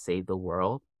Way to Save the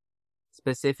World."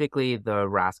 Specifically the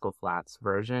Rascal Flatts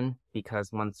version,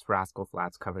 because once Rascal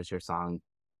Flatts covers your song,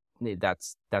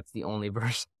 that's the only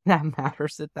version that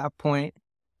matters at that point.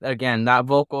 Again, that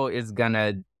vocal is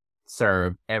gonna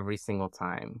serve every single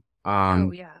time.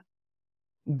 Oh yeah.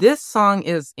 This song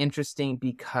is interesting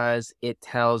because it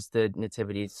tells the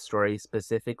nativity story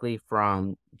specifically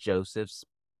from Joseph's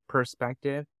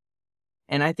perspective.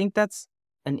 And I think that's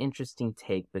an interesting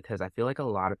take, because I feel like a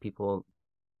lot of people,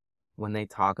 when they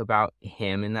talk about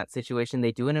him in that situation,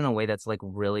 they do it in a way that's like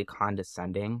really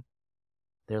condescending.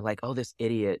 They're like, oh, this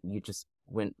idiot, you just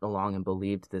went along and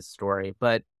believed this story.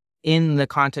 But in the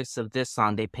context of this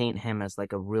song, they paint him as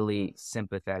like a really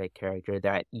sympathetic character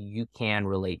that you can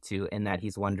relate to, and that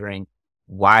he's wondering,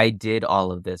 why did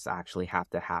all of this actually have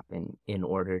to happen in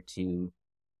order to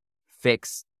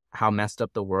fix how messed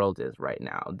up the world is right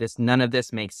now? None of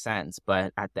this makes sense,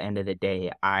 but at the end of the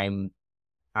day, I'm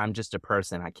just a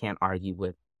person. I can't argue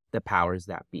with the powers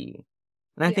that be.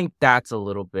 And I think that's a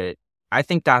little bit, I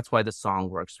think that's why the song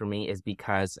works for me, is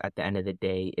because at the end of the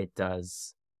day, it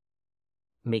does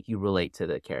make you relate to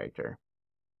the character.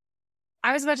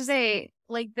 I was about to say,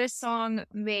 like, this song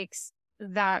makes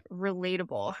that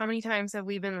relatable. How many times have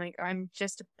we been like, I'm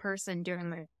just a person doing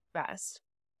my best?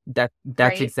 That's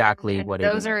Right? exactly And what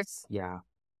it is. Yeah.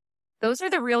 those are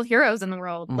the real heroes in the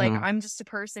world. Like, Mm-hmm. I'm just a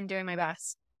person doing my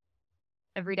best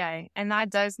every day. And that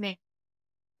does make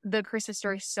the Christmas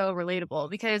story so relatable,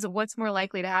 because what's more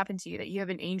likely to happen to you? That you have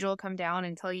an angel come down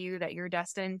and tell you that you're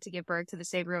destined to give birth to the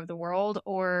savior of the world,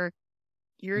 or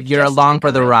you're You're just along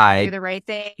for the gonna do ride. the right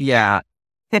thing. Yeah.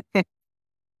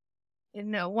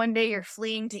 And one day you're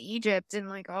fleeing to Egypt and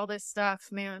like all this stuff,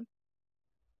 man.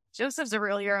 Joseph's a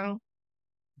real hero.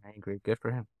 I agree. Good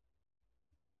for him.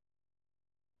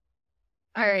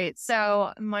 All right,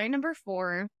 so my number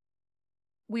 4,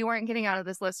 we weren't getting out of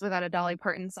this list without a Dolly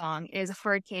Parton song, is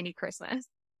Hard Candy Christmas.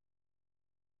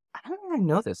 I don't even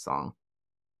know this song.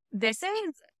 This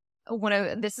is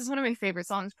one of my favorite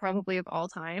songs probably of all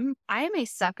time. I am a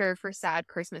sucker for sad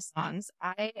Christmas songs.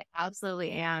 I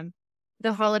absolutely am.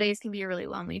 The holidays can be a really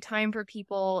lonely time for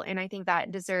people, and I think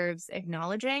that deserves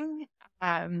acknowledging.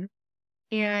 Um,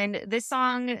 and this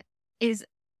song is,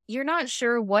 you're not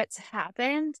sure what's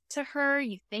happened to her.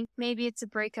 You think maybe it's a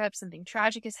breakup, something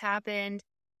tragic has happened,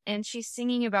 and she's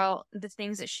singing about the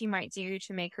things that she might do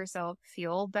to make herself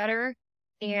feel better.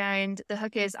 And the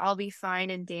hook is, I'll be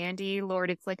fine and dandy. Lord,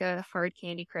 it's like a hard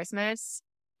candy Christmas.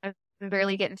 I'm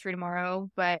barely getting through tomorrow,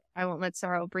 but I won't let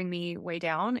sorrow bring me way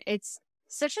down. It's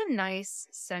such a nice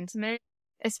sentiment,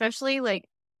 especially like,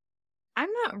 I'm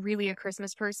not really a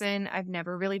Christmas person. I've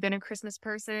never really been a Christmas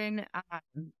person.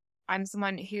 I'm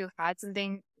someone who had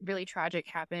something really tragic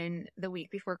happen the week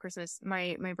before Christmas.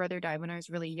 My brother died when I was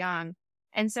really young.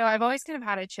 And so I've always kind of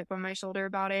had a chip on my shoulder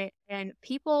about it. And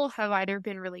people have either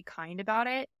been really kind about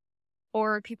it,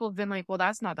 or people have been like, well,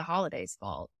 that's not the holidays'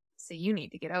 fault, so you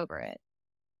need to get over it.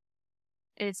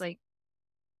 And it's like,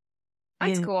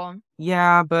 that's Yeah. cool.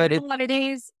 Yeah, but A lot of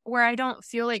days where I don't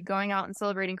feel like going out and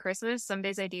celebrating Christmas. Some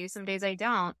days I do, some days I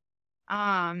don't.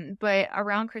 But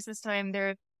around Christmas time,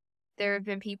 there have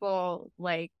been people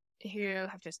like who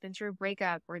have just been through a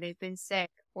breakup, or they've been sick,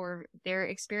 or they're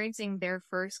experiencing their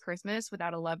first Christmas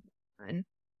without a loved one.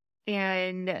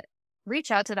 And reach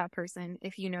out to that person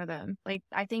if you know them. Like,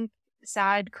 I think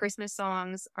sad Christmas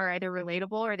songs are either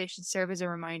relatable, or they should serve as a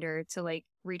reminder to like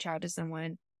reach out to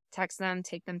someone, text them,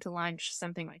 take them to lunch,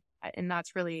 something like that. And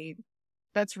that's really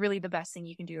the best thing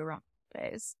you can do around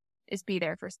days, is be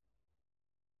there for.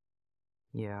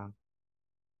 yeah,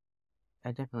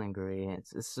 I definitely agree.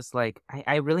 It's just like,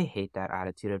 I really hate that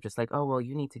attitude of just like, oh, well,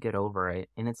 you need to get over it.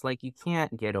 And it's like, you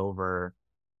can't get over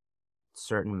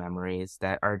certain memories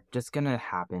that are just going to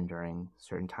happen during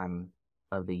certain time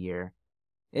of the year.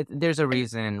 There's a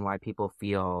reason why people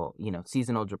feel,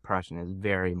 seasonal depression is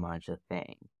very much a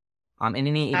thing. And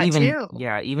That even, too.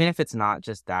 yeah, even if it's not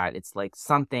just that, it's like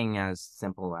something as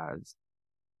simple as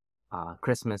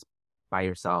Christmas by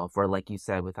yourself, or like you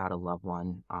said, without a loved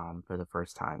one, for the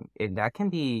first time. That can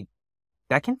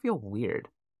feel weird.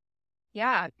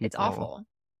 Yeah, it's People, awful.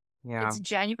 yeah, It's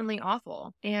genuinely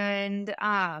awful. And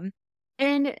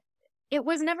it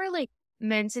was never like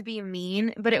meant to be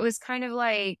mean, but it was kind of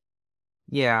like,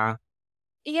 yeah,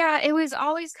 yeah, it was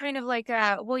always kind of like,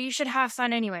 well, you should have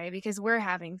fun anyway because we're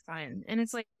having fun. And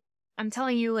it's like, I'm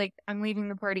telling you, like, I'm leaving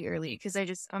the party early because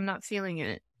I'm not feeling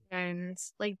it. And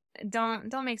like,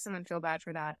 don't make someone feel bad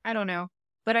for that. I don't know.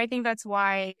 But I think that's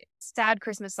why sad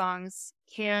Christmas songs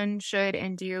can, should,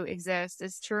 and do exist,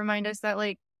 is to remind us that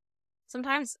like,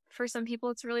 sometimes for some people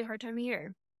it's a really hard time of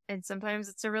year. And sometimes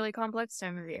it's a really complex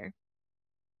time of year.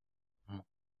 Mm.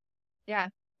 Yeah.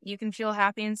 You can feel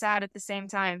happy and sad at the same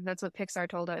time. That's what Pixar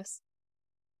told us.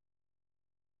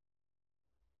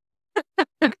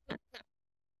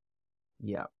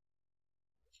 yeah.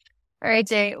 All right,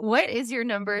 Jay, what is your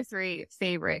number 3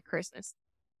 favorite Christmas?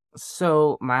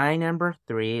 So my number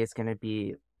 3 is gonna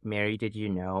be "Mary, Did You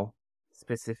Know,"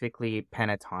 specifically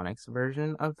Pentatonic's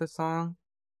version of the song.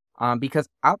 Because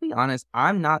I'll be honest,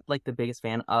 I'm not like the biggest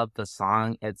fan of the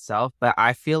song itself, but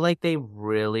I feel like they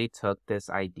really took this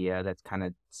idea that's kind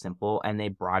of simple and they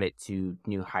brought it to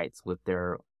new heights with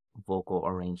their vocal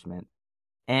arrangement.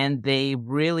 And they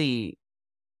really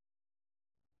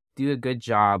do a good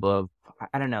job of,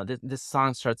 I don't know, this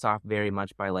song starts off very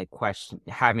much by like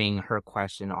having her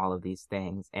question all of these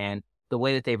things, and the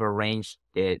way that they've arranged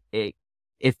it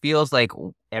feels like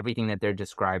everything that they're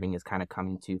describing is kind of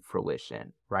coming to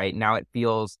fruition right now. It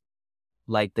feels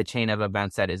like the chain of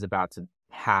events that is about to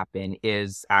happen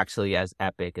is actually as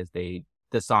epic as the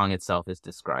song itself is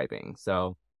describing.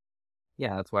 So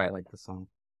yeah, that's why I like the song.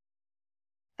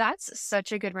 That's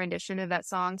such a good rendition of that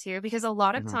song too, because a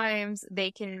lot of Hmm. times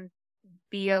they can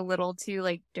be a little too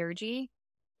like dirgy.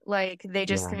 Like they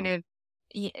just Yeah. kind of,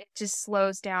 it just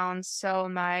slows down so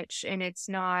much and it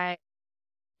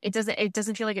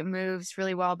doesn't feel like it moves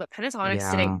really well, but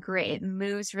Pentatonics did Yeah. it great. It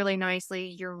moves really nicely.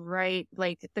 You're right.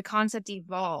 Like the concept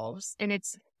evolves. And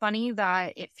it's funny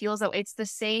that it feels though it's the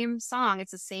same song,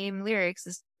 it's the same lyrics,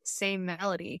 the same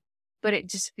melody, but it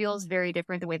just feels very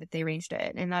different the way that they arranged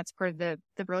it. And that's part of the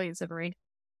brilliance of arrangement.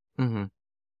 Hmm.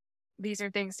 These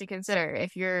are things to consider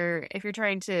if you're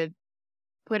trying to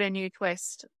put a new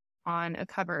twist on a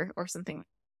cover or something.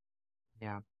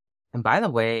 Yeah. And by the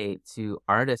way, to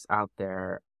artists out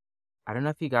there, I don't know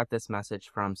if you got this message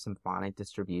from Symphonic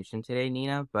Distribution today,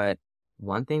 Nina, but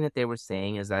one thing that they were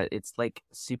saying is that it's like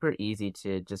super easy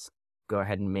to just go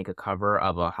ahead and make a cover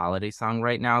of a holiday song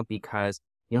right now because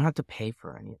you don't have to pay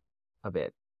for any of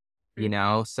it, you Mm.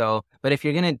 know? So, but if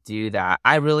you're going to do that,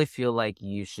 I really feel like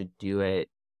you should do it,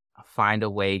 find a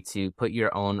way to put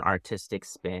your own artistic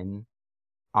spin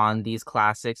on these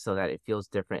classics so that it feels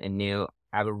different and new.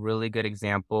 I have a really good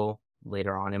example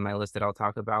later on in my list that I'll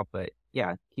talk about, but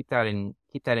yeah, keep that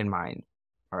in mind,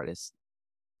 artists.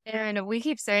 And we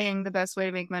keep saying the best way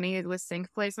to make money is with sync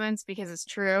placements because it's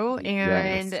true.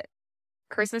 Yes. And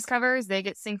Christmas covers, they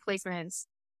get sync placements.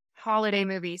 Holiday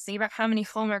movies, think about how many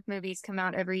Hallmark movies come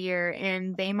out every year,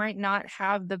 and they might not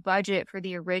have the budget for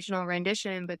the original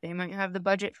rendition, but they might have the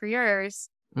budget for yours.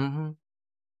 Hmm.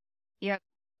 Yep.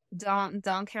 Don't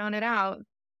count it out.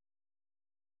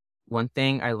 One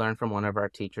thing I learned from one of our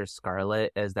teachers,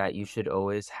 Scarlett, is that you should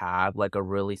always have like a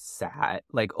really sad,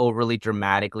 like overly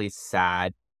dramatically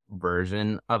sad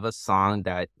version of a song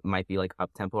that might be like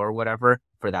up tempo or whatever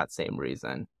for that same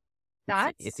reason.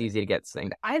 That's It's easy to get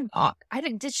synced. I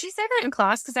didn't did she say that in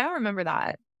class? Because I don't remember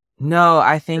that. No,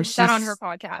 Or is that on her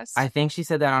podcast? I think she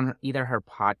said that on either her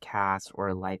podcast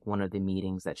or like one of the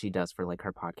meetings that she does for like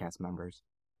her podcast members.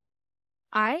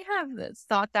 I have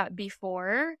thought that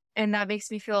before, and that makes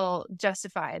me feel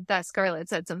justified that Scarlett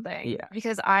said something Yeah.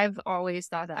 because I've always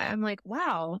thought that. I'm like,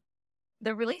 wow,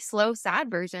 the really slow, sad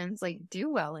versions like do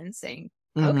well in sync.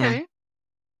 Hmm. Okay.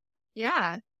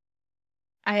 Yeah.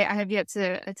 I have yet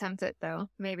to attempt it though.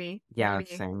 Maybe, Yeah,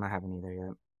 same. I haven't either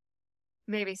yet.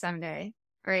 maybe someday.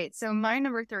 All right. So my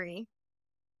number 3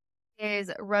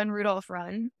 is Run Rudolph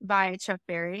Run by Chuck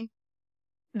Berry.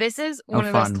 This is Oh, one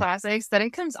of those fun. classics that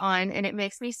it comes on and it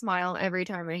makes me smile every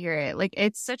time I hear it. Like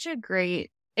it's such a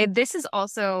this is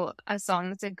also a song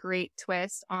that's a great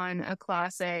twist on a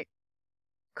classic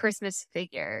Christmas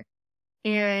figure.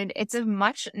 And it's a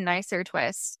much nicer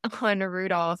twist on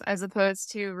Rudolph as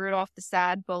opposed to Rudolph the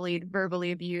sad, bullied,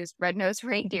 verbally abused red-nosed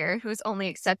reindeer who's only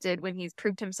accepted when he's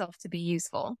proved himself to be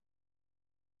useful.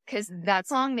 Because that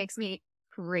song makes me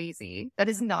crazy. That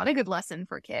is not a good lesson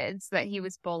for kids that he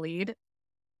was bullied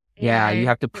Yeah, you and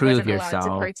have to he prove wasn't allowed to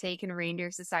yourself. partake in reindeer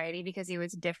society because he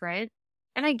was different.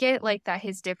 And I get like that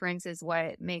his difference is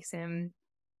what makes him,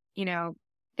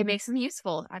 it makes him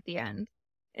useful at the end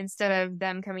instead of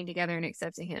them coming together and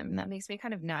accepting him. That makes me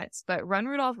kind of nuts. But Run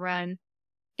Rudolph Run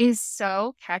is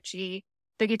so catchy.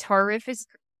 The guitar riff is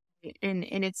great, and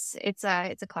it's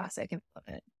a classic. I love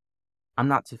it. I'm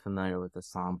not too familiar with the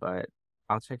song, but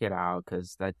I'll check it out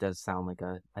because that does sound like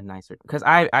a nicer. Because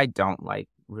I don't like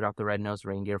Rudolph the Red-Nosed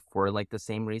Reindeer for like the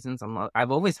same reasons.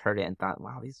 I've always heard it and thought,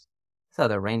 wow, these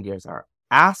other reindeers are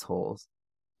assholes.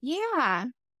 Yeah.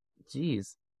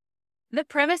 Jeez. The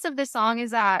premise of the song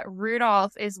is that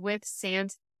Rudolph is with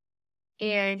Santa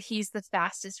and he's the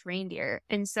fastest reindeer.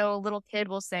 And so a little kid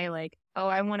will say like, "Oh,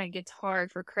 I want a guitar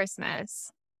for Christmas."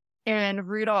 And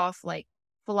Rudolph like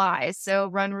flies. So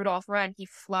Run Rudolph Run, he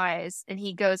flies and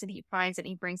he goes and he finds it and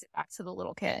he brings it back to the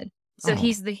little kid. So Oh,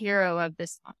 he's the hero of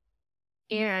this song.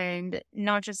 And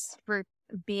not just for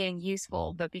being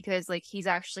useful, but because like he's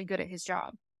actually good at his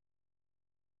job.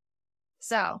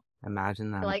 So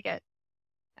imagine I that. like it.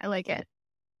 I like it.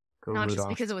 Go Not just Rudolph.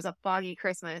 because it was a foggy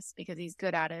Christmas, because he's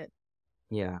good at it.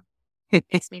 Yeah.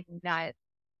 Makes me nut.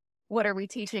 What are we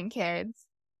teaching kids?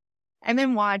 And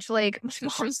then watch, like, my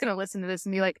mom's gonna listen to this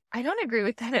and be like, I don't agree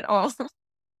with that at all.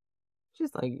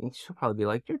 She's like, she'll probably be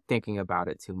like, you're thinking about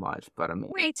it too much, but I mean,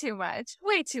 Way too much.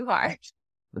 Way too hard.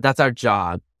 but that's our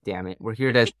job. damn it. We're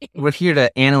here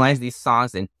to analyze these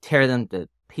songs and tear them to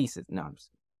pieces. No, I'm just...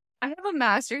 I have a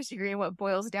master's degree in what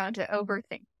boils down to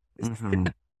overthink. Mm-hmm.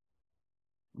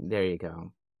 There you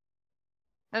go.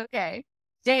 Okay.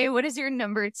 Jay, what is your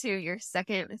number 2, your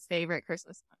second favorite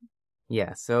Christmas song?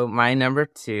 Yeah, so my number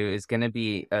 2 is going to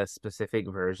be a specific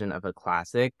version of a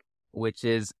classic, which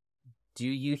is Do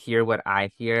You Hear What I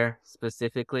Hear?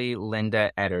 Specifically,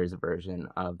 Linda Etter's version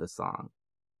of the song.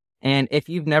 And if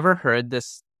you've never heard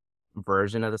this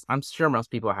version of this, I'm sure most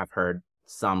people have heard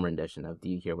some rendition of Do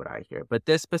You Hear What I Hear? But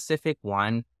this specific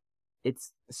one,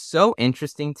 it's so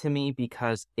interesting to me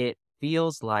because it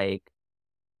feels like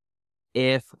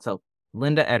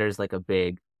Linda Etter's like a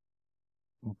big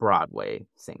Broadway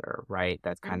singer, right?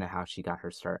 That's kind of how she got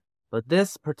her start. But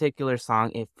this particular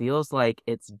song, it feels like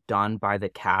it's done by the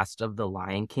cast of The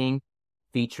Lion King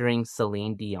featuring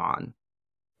Celine Dion.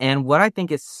 And what I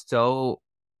think is so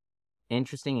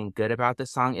interesting and good about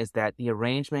this song is that the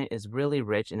arrangement is really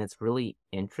rich and it's really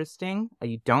interesting.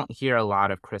 You don't hear a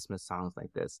lot of Christmas songs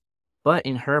like this. But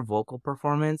in her vocal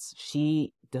performance,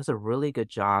 she does a really good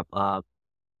job of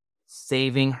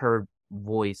saving her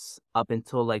voice up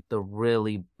until like the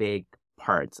really big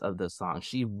parts of the song.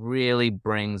 She really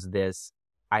brings this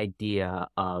idea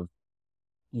of,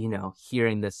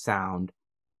 hearing the sound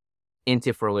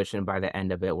into fruition by the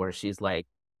end of it, where she's like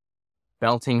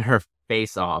belting her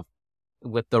face off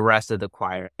with the rest of the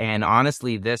choir. And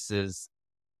honestly, this is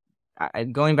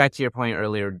going back to your point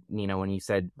earlier, when you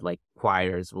said like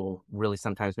choirs will really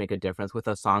sometimes make a difference with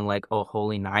a song like Oh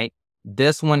Holy Night.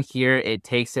 This one here, it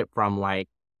takes it from like,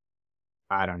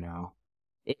 I don't know.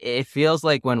 It feels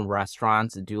like when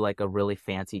restaurants do like a really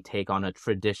fancy take on a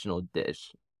traditional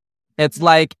dish. It's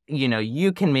like,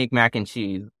 you can make mac and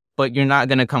cheese, but you're not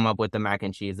going to come up with the mac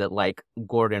and cheese that like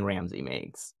Gordon Ramsay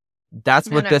makes. That's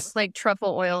what this, like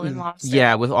truffle oil and lobster.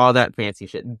 Yeah, with all that fancy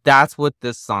shit. That's what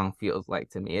this song feels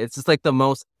like to me. It's just like the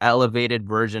most elevated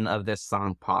version of this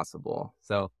song possible.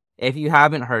 So if you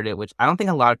haven't heard it, which I don't think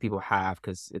a lot of people have,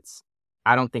 because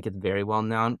I don't think it's very well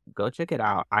known, go check it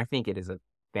out. I think it is a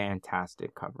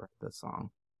fantastic cover of the song.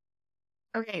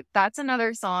 Okay, that's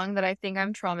another song that I think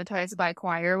I'm traumatized by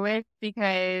choir with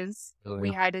because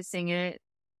we had to sing it.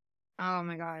 Oh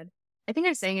my God. I think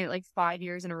I sang it like 5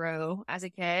 years in a row as a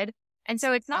kid. And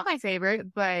so it's not my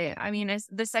favorite, but I mean,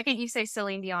 the second you say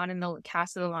Celine Dion in the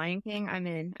cast of The Lion King, I'm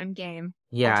in. I'm game.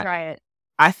 Yeah. I'll try it.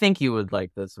 I think you would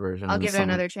like this version. I'll give it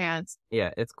another chance.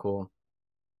 Yeah, it's cool.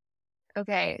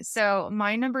 Okay, so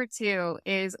my number 2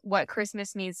 is What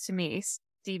Christmas Means to Me,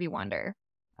 Stevie Wonder.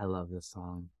 I love this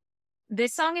song.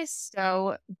 This song is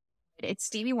it's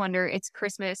Stevie Wonder, it's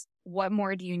Christmas, what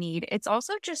more do you need? It's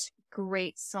also just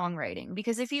great songwriting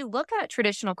because if you look at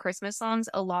traditional Christmas songs,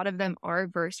 a lot of them are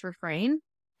verse refrain,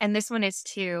 and this one is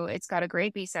too. It's got a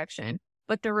great B section,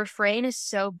 but the refrain is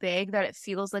so big that it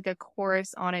feels like a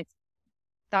chorus on it.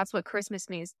 That's what Christmas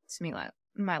means to me,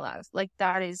 my love. Like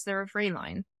that is the refrain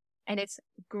line, and it's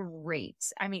great.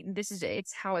 I mean,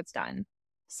 it's how it's done.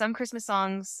 Some Christmas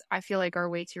songs I feel like are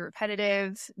way too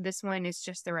repetitive. This one is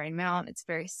just the right amount. It's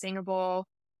very singable.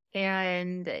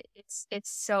 And it's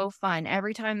so fun.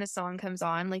 Every time the song comes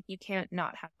on, like you can't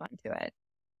not have fun to it.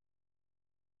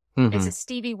 Mm-hmm. It's a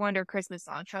Stevie Wonder Christmas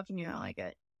song. How can you not like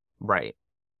it? Right.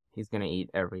 He's going to eat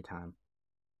every time.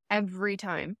 Every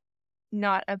time.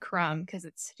 Not a crumb because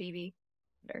it's Stevie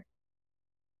Wonder.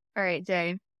 All right,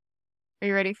 Jay. Are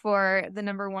you ready for the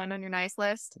number 1 on your nice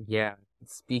list? Yeah.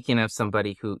 Speaking of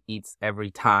somebody who eats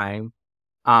every time,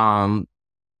 I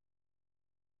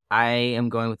am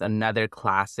going with another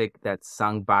classic that's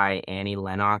sung by Annie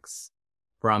Lennox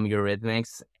from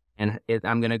Eurythmics. And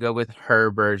I'm going to go with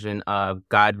her version of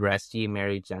God Rest Ye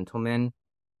Merry Gentlemen.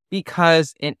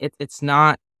 Because it's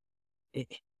not...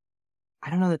 I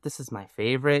don't know that this is my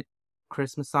favorite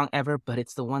Christmas song ever, but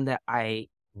it's the one that I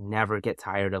never get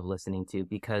tired of listening to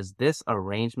because this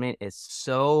arrangement is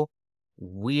so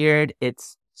weird.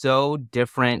 It's so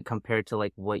different compared to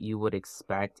like what you would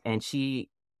expect. And she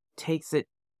makes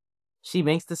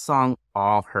the song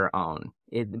all her own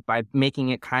by making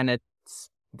it kind of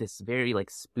this very like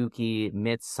spooky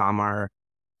midsummer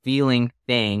feeling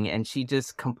thing. And she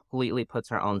just completely puts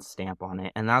her own stamp on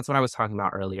it. And that's what I was talking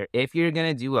about earlier. If you're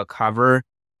going to do a cover,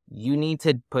 you need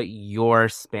to put your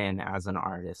spin as an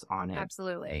artist on it.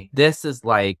 Absolutely.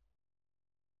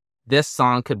 This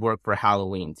song could work for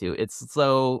Halloween too. It's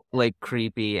so like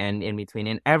creepy and in between.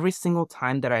 And every single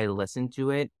time that I listen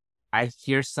to it, I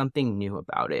hear something new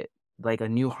about it, like a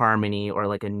new harmony or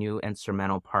like a new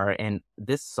instrumental part. And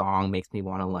this song makes me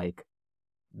want to like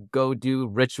go do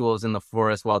rituals in the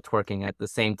forest while twerking at the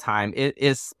same time. It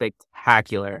is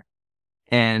spectacular.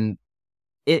 And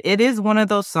it is one of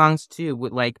those songs too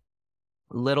with like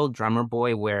Little Drummer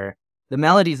Boy where the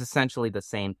melody is essentially the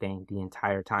same thing the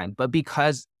entire time, but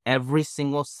because every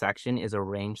single section is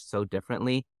arranged so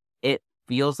differently, it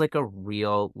feels like a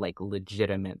real, like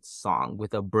legitimate song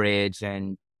with a bridge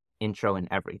and intro and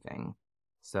everything.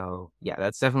 So yeah,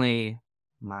 that's definitely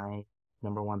my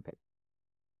number one pick.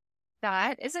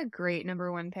 That is a great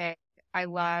number one pick. I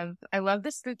love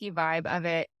the spooky vibe of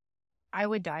it. I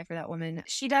would die for that woman.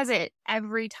 She does it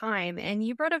every time. And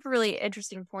you brought up a really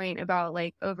interesting point about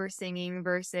like over singing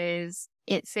versus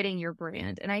it fitting your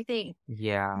brand. And I think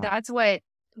Yeah. that's what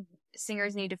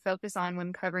singers need to focus on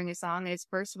when covering a song is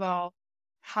first of all,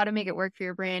 how to make it work for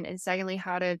your brand. And secondly,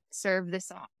 how to serve the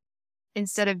song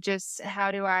instead of just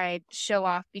how do I show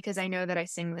off because I know that I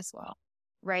sing this well.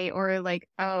 Right. Or like,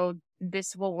 oh,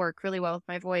 this will work really well with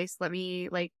my voice. Let me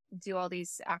like do all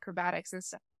these acrobatics and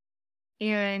stuff.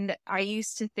 And I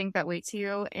used to think that way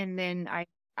too. And then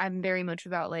I'm very much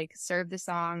about like serve the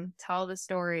song, tell the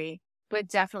story, but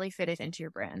definitely fit it into your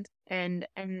brand. And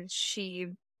she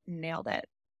nailed it.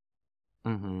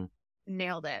 Mm-hmm.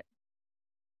 Nailed it.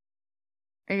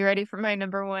 Are you ready for my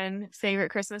number one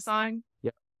favorite Christmas song?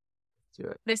 Yep. Let's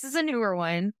do it. This is a newer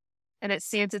one, and it's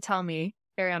Santa Tell Me,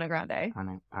 Ariana Grande.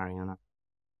 Ariana.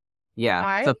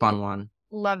 Yeah, it's I a fun one.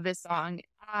 love this song.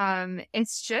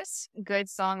 It's just good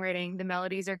songwriting. The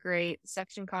melodies are great.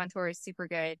 Section contour is super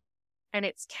good. And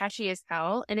it's catchy as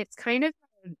hell. And it's kind of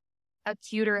a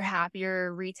cuter,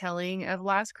 happier retelling of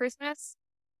Last Christmas.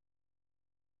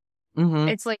 Mm-hmm.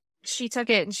 It's like she took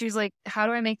it and she was like, how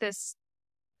do I make this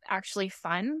actually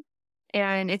fun?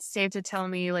 And it's safe to tell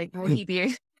me, like, will he be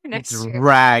here next year?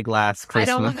 Drag Last Christmas.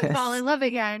 I don't want to fall in love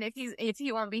again if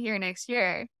he won't be here next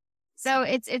year. So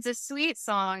it's a sweet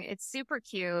song. It's super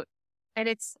cute, and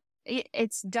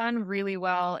it's done really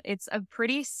well. It's a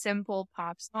pretty simple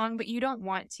pop song, but you don't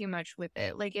want too much with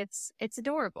it. Like it's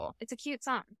adorable. It's a cute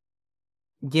song.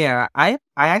 Yeah, I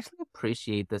actually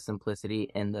appreciate the simplicity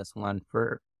in this one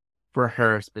for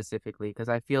her specifically because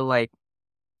I feel like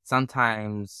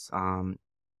sometimes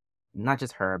not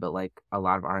just her but like a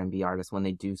lot of R&B artists when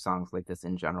they do songs like this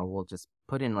in general will just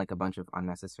put in like a bunch of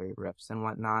unnecessary riffs and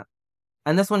whatnot.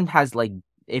 And this one has like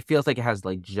it feels like it has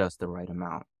like just the right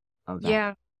amount of that.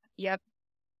 Yeah. Yep.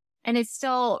 And it's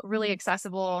still really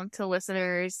accessible to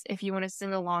listeners if you want to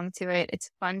sing along to it. It's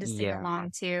fun to sing Yeah.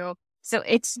 along to. So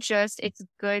it's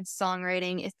good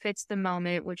songwriting. It fits the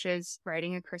moment, which is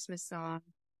writing a Christmas song.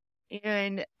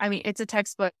 And I mean, it's a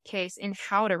textbook case in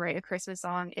how to write a Christmas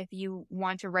song if you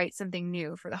want to write something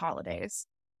new for the holidays.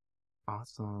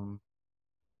 Awesome.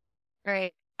 All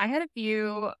right. I had a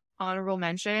few honorable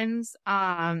mentions.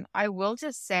 I will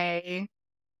just say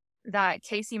that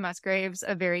Casey Musgrave's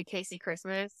A Very Casey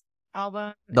Christmas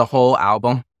album. The whole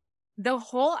album. The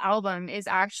whole album is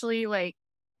actually like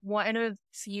one of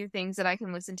few things that I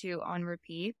can listen to on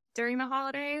repeat during the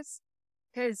holidays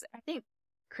because I think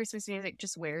Christmas music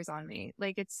just wears on me.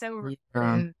 Like it's so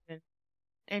repetitive,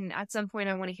 and at some point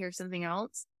I want to hear something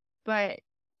else. But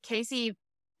Casey,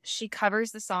 she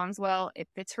covers the songs well. It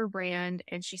fits her brand,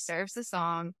 and she serves the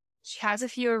song. She has a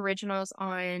few originals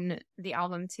on the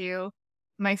album too.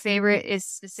 My favorite is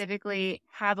specifically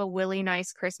Have a Willie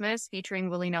Nice Christmas featuring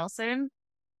Willie Nelson.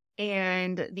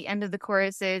 And the end of the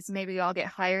chorus is maybe I'll get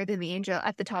higher than the angel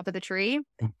at the top of the tree.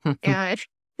 and,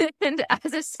 and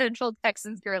as a Central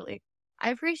Texans girly,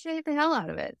 I appreciate the hell out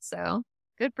of it. So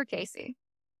good for Casey.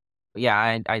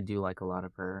 Yeah, I do like a lot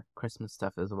of her Christmas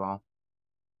stuff as well.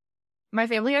 My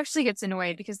family actually gets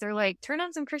annoyed because they're like, turn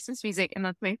on some Christmas music. And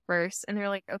that's my first. And they're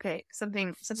like, okay, something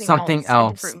else.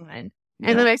 A different one. Yeah.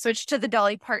 And then I switched to the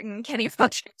Dolly Parton, Kenny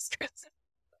Rogers Christmas.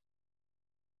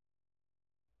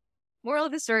 Moral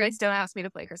of the story is don't ask me to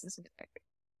play Christmas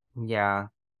music. Yeah.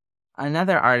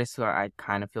 Another artist who I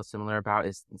kind of feel similar about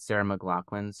is Sarah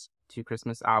McLachlan's two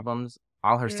Christmas albums.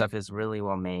 All her stuff is really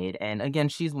well made. And again,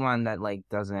 she's one that like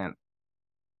doesn't,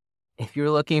 if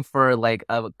you're looking for like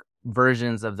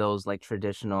versions of those like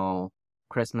traditional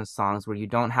Christmas songs where you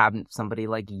don't have somebody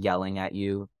like yelling at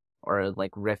you or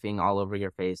like riffing all over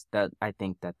your face, that I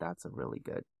think that's a really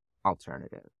good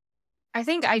alternative. I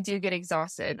think I do get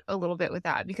exhausted a little bit with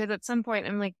that because at some point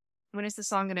I'm like, when is the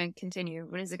song going to continue?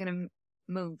 When is it going to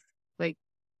move? Like,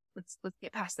 let's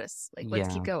get past this. Like,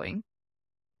 let's keep going.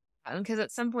 Because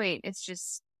at some point it's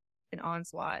just an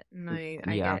onslaught and I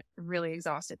get really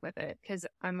exhausted with it because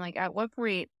I'm like, at what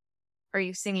point are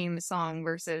you singing the song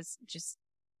versus just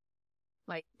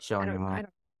like showing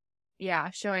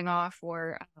off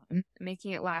or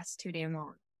making it last too damn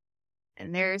long.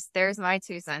 And there's my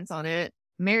 2 cents on it.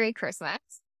 Merry Christmas.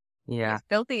 Yeah.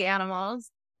 Filthy Animals.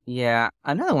 Yeah.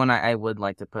 Another one I would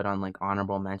like to put on like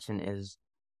honorable mention is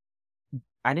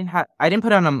I didn't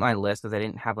put it on my list because I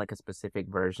didn't have like a specific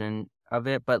version of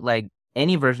it, but like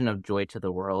any version of Joy to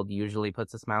the World usually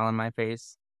puts a smile on my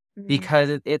face Mhm.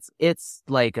 because it's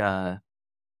like a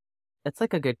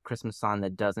good Christmas song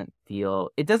that doesn't feel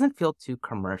too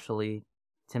commercially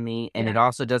to me, and Yeah. it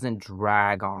also doesn't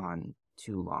drag on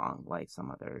too long like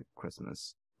some other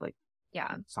Christmas like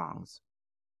Yeah. songs.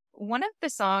 One of the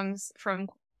songs from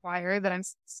Choir that I'm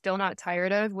still not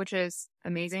tired of, which is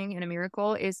amazing and a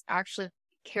miracle, is actually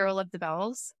Carol of the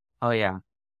Bells. Oh yeah,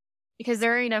 Because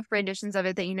there are enough renditions of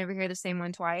it that you never hear the same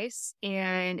one twice.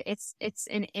 And it's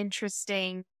an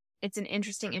interesting.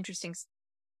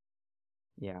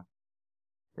 yeah.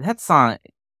 That song,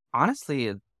 honestly,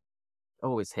 it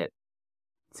always hit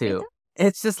It too. does.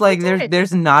 It's just It like did.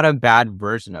 there's not a bad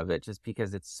version of it just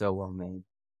because it's so well made.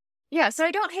 Yeah, so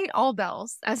I don't hate all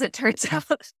bells, as it turns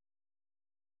out.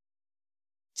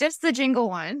 Just the jingle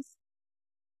ones.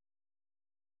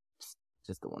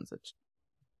 Just the ones that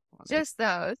Just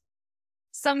those.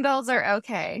 Some bells are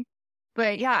okay.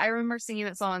 But yeah, I remember singing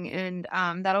that song and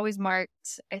that always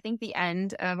marked, I think, the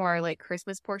end of our like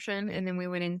Christmas portion. And then we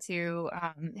went into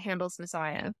Handel's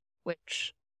Messiah,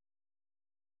 which,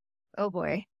 oh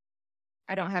boy,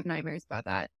 I don't have nightmares about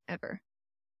that ever.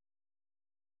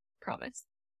 Promise.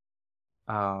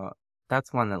 uh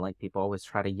that's one that like people always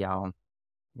try to yell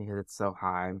because it's so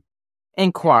high.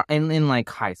 In choir in like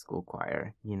high school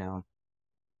choir,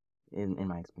 in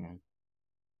my experience.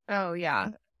 Oh yeah.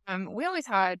 We always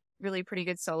had really pretty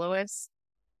good soloists.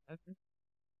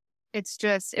 It's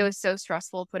just, it was so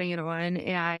stressful putting it on,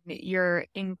 and you're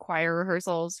in choir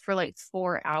rehearsals for like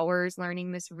 4 hours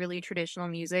learning this really traditional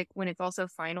music when it's also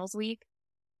finals week.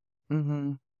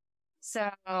 Mm-hmm.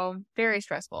 So very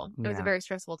stressful. It was a Yeah. very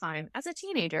stressful time as a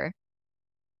teenager,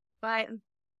 but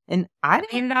And I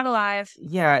made it out alive.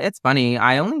 yeah, it's funny.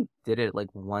 I only did it like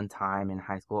one time in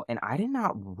high school and I did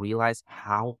not realize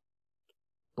how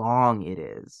long it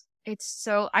is.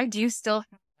 I do still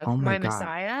have Oh my my God.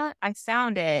 Messiah. I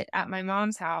found it at my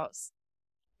mom's house,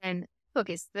 and the book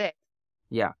is thick.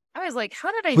 Yeah. I was like,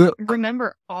 how did I Look.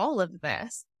 remember all of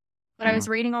this? But I was Mm,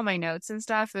 reading all my notes and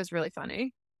stuff. It was really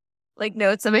funny. Like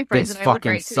notes that my friends this and I would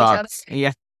fucking write to each other. sucks.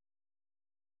 Yeah.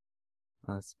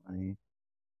 That's funny.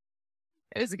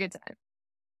 It was a good time.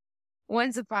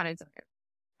 Once upon a time.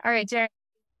 All right, Jared.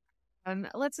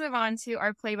 Let's move on to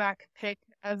our playback pick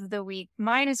of the week.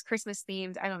 Mine is Christmas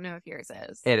themed. I don't know if yours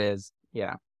is. It is.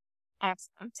 Yeah.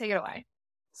 Awesome. Take it away.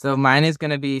 So mine is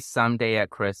gonna be Someday at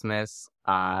Christmas,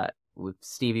 with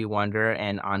Stevie Wonder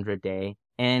and Andra Day.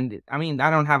 And I mean, I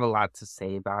don't have a lot to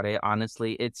say about it,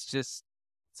 honestly. It's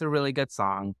a really good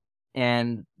song.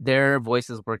 And their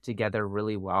voices work together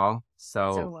really well.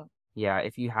 So So well. yeah,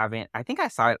 if you haven't, I think I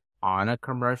saw it on a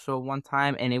commercial one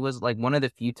time, and it was like one of the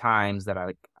few times that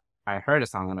I heard a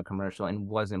song on a commercial and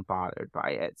wasn't bothered by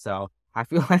it. So I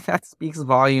feel like that speaks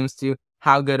volumes to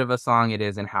how good of a song it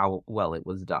is and how well it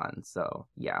was done. So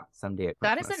yeah, Someday at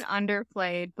That is an Christmas.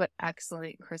 underplayed but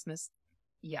excellent Christmas.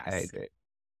 I Yes. agree.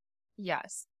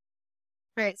 Yes.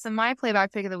 All right. So my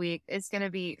playback pick of the week is going to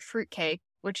be Fruitcake,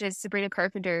 which is Sabrina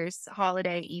Carpenter's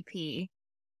holiday EP.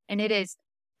 And it is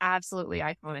absolutely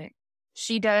iconic.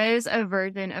 She does a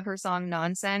version of her song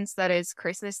Nonsense that is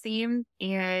Christmas themed,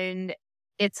 and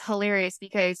it's hilarious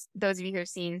because those of you who have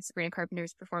seen Sabrina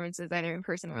Carpenter's performances either in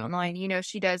person or online,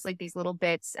 she does like these little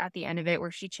bits at the end of it where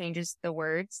she changes the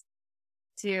words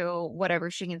to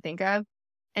whatever she can think of.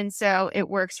 And so it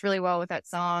works really well with that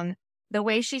song. The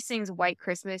way she sings White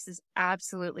Christmas is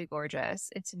absolutely gorgeous.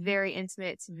 It's very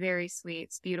intimate, it's very sweet,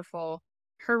 it's beautiful.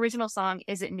 Her original song,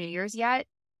 Is It New Year's Yet?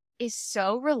 Is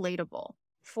so relatable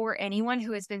for anyone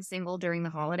who has been single during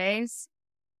the holidays.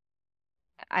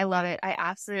 I love it.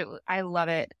 I love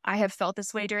it. I have felt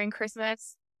this way during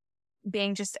Christmas,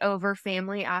 being just over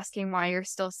family asking why you're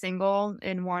still single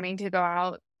and wanting to go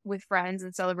out with friends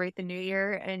and celebrate the new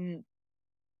year. And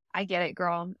I get it,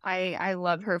 girl. I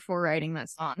love her for writing that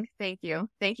song. Thank you.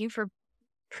 Thank you for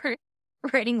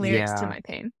writing lyrics to Yeah. my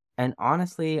pain. And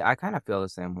honestly, I kind of feel the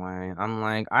same way. I'm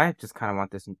like, I just kind of want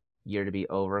this year to be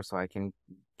over so I can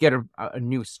get a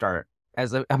new start.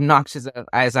 As obnoxious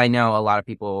as I know, a lot of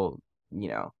people, you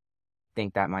know,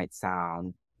 think that might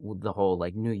sound with the whole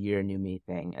like new year, new me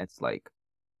thing. It's like,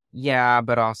 yeah,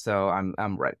 but also I'm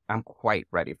ready. I'm quite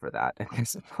ready for that at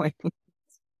this point.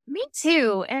 Me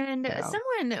too. And You know,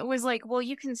 someone was like, "Well,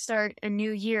 you can start a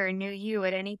new year, a new you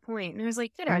at any point." And I was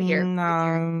like, "Get out of here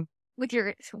with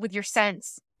your no,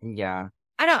 sense." yeah,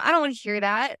 I don't want to hear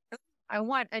that. I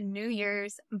want a New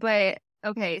Year's, but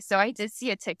okay, so I did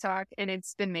see a TikTok and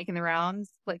it's been making the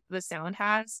rounds, like the sound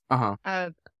has, uh-huh.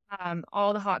 of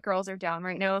all the hot girls are down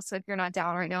right now. So if you're not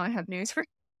down right now, I have news for you.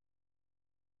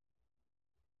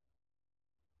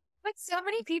 But so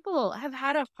many people have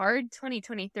had a hard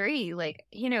 2023, like,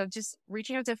 just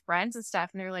reaching out to friends and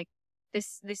stuff. And they're like,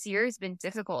 this year has been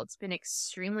difficult. It's been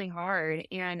extremely hard.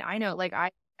 And I know, like,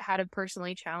 I had a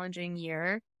personally challenging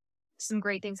year. Some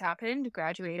great things happened,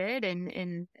 graduated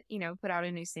and, put out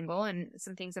a new single and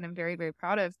some things that I'm very, very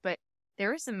proud of. But there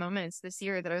were some moments this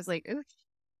year that I was like, ooh,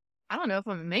 I don't know if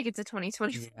I'm gonna make it to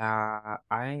 2024. Yeah,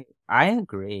 I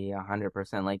agree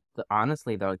 100%. Like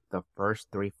honestly, the first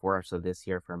 3/4 of this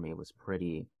year for me was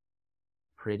pretty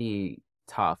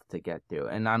tough to get through,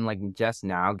 and I'm like just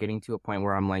now getting to a point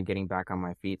where I'm like getting back on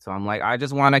my feet. So I'm like, I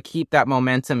just want to keep that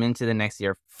momentum into the next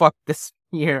year. Fuck this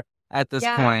year at this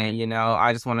Yeah. point,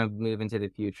 I just want to move into the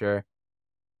future.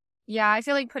 Yeah, I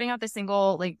feel like putting out the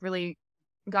single like really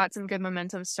got some good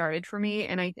momentum started for me,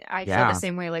 and I feel the Yeah.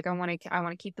 same way. Like I want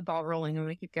to keep the ball rolling. I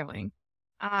want to keep going.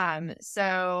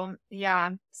 So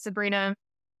yeah, Sabrina,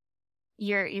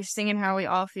 you're singing how we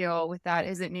all feel with that.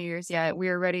 Isn't New Year's yet? We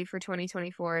are ready for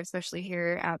 2024, especially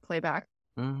here at Playback.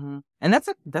 And that's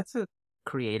a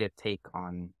creative take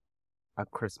on a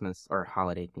Christmas or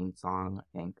holiday themed song,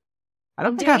 I think. I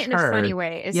don't And think doing I've it in a funny heard.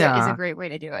 way is a Yeah, great way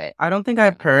to do it. I don't think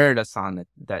I've heard a song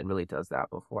that really does that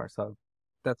before. So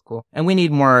that's cool. And we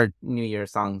need more New Year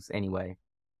songs anyway.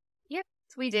 Yes,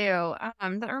 we do.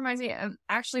 That reminds me of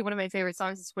actually one of my favorite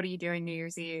songs is "What Are You Doing New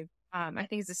Year's Eve." I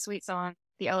think it's a sweet song.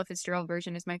 The Ella Fitzgerald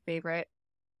version is my favorite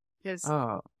because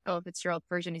Oh, Ella Fitzgerald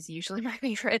version is usually my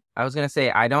favorite. I was gonna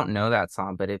say I don't know that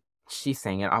song, but if she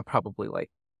sang it, I'll probably like.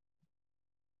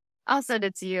 I'll send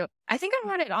it to you. I think I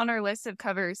had it on our list of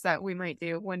covers that we might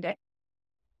do one day.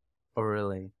 Oh,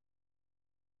 really?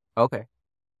 Okay.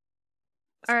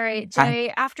 All right, I Jay,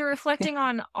 after reflecting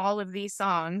on all of these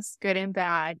songs, good and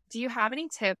bad, do you have any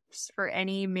tips for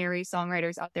any merry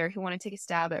songwriters out there who want to take a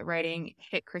stab at writing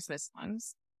hit Christmas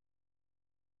songs?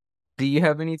 Do you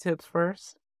have any tips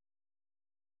first?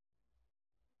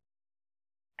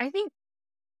 I think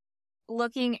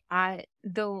looking at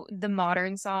the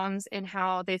modern songs and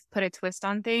how they've put a twist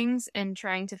on things and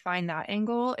trying to find that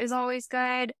angle is always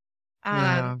good.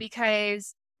 Yeah.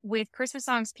 Because with Christmas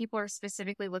songs, people are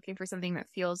specifically looking for something that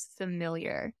feels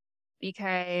familiar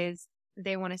because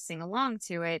they want to sing along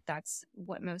to it. That's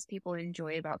what most people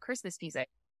enjoy about Christmas music.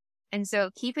 And so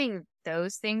keeping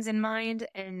those things in mind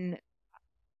and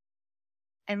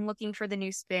looking for the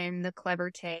new spin, the clever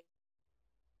take.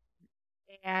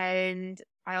 And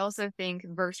I also think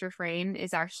verse refrain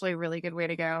is actually a really good way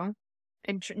to go.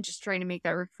 And just trying to make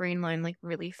that refrain line like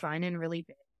really fun and really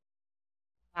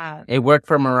big. It worked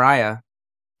for Mariah.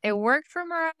 It worked for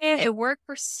Mariah. It worked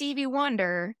for Stevie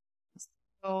Wonder.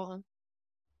 So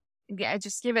yeah,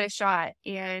 just give it a shot.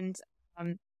 And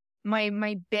um,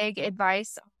 my big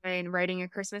advice on writing a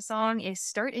Christmas song is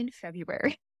start in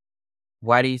February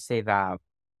Why do you say that?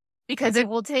 because it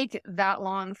will take that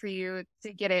long for you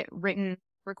to get it written,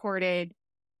 recorded,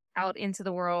 out into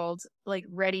the world, like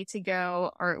ready to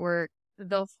go, artwork,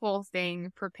 the whole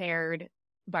thing prepared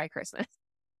by Christmas.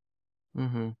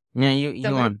 Yeah, you So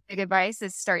you my want big advice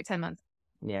is start 10 months.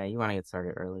 yeah, you want to get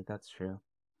started early. That's true.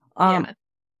 Um,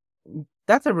 Yeah.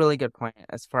 that's a really good point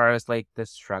as far as like the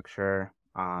structure,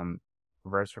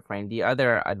 verse refrain. The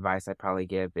other advice I'd probably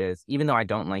give is even though I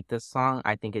don't like this song,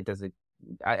 I think it does a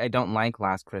I don't like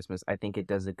Last Christmas. I think it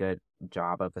does a good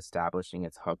job of establishing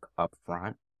its hook up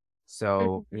front.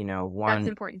 So, Mhm. That's one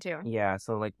important too. yeah,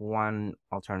 so like one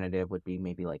alternative would be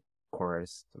maybe like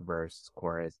chorus, verse,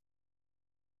 chorus,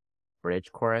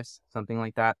 bridge, chorus, something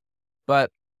like that.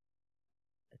 But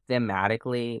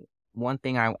thematically, one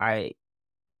thing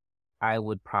I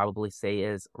would probably say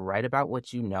is write about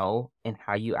what you know and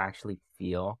how you actually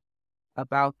feel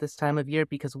about this time of year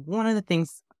because one of the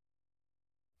things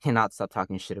cannot stop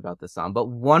talking shit about this song, but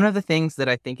one of the things that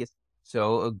I think is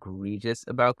so egregious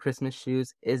about Christmas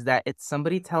Shoes is that it's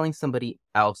somebody telling somebody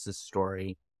else's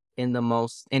story in the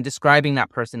most and describing that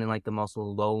person in like the most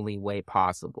lowly way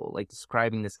possible, like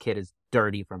describing this kid as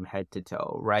dirty from head to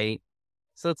toe, right?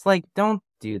 So it's like don't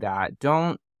do that.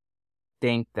 Don't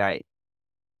think that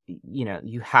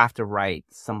you have to write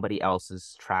somebody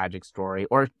else's tragic story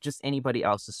or just anybody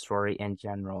else's story in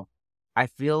general. I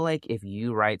feel like if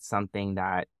you write something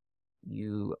that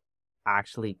you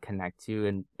actually connect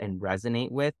to and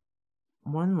resonate with,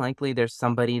 more than likely there's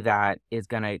somebody that is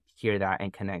going to hear that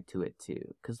and connect to it too.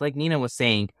 Because, like Nina was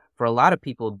saying, for a lot of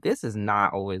people, this is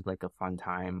not always like a fun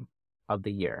time of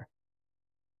the year.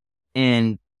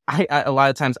 And a lot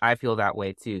of times I feel that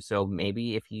way too. So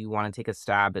maybe if you want to take a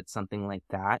stab at something like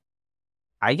that,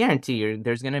 I guarantee you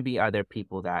there's going to be other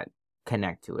people that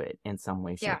connect to it in some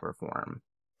way, Yeah. shape, or form.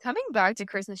 Coming back to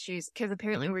Christmas shoes, because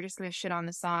apparently we're just going to shit on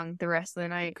the song the rest of the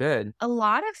night. Good. A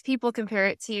lot of people compare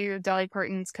it to Dolly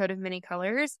Parton's Coat of Many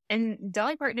Colors, and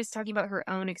Dolly Parton is talking about her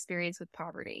own experience with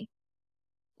poverty.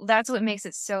 That's what makes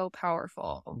it so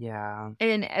powerful. Yeah.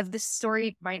 And the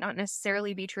story might not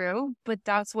necessarily be true, but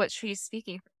that's what she's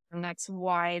speaking from. And that's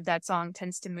why that song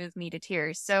tends to move me to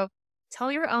tears. So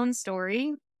tell your own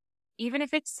story, even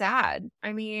if it's sad.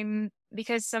 I mean,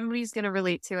 because somebody's going to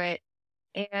relate to it.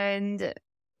 And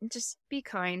just be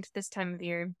kind this time of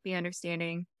year, be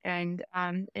understanding, and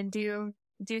do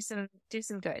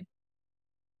some good.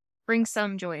 Bring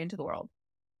some joy into the world.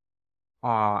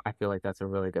 I feel like that's a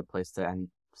really good place to end.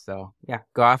 So yeah,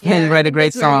 go off and write a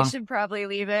great song. We should probably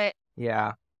leave it.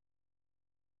 Yeah.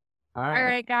 All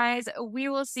right, guys. We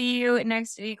will see you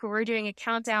next week where we're doing a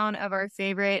countdown of our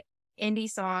favorite indie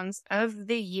songs of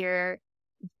the year.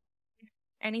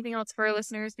 Anything else for our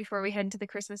listeners before we head into the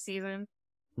Christmas season?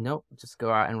 Nope. Just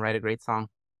go out and write a great song.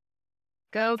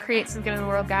 Go create some good in the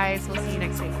world, guys. We'll see you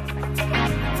next week. Bye.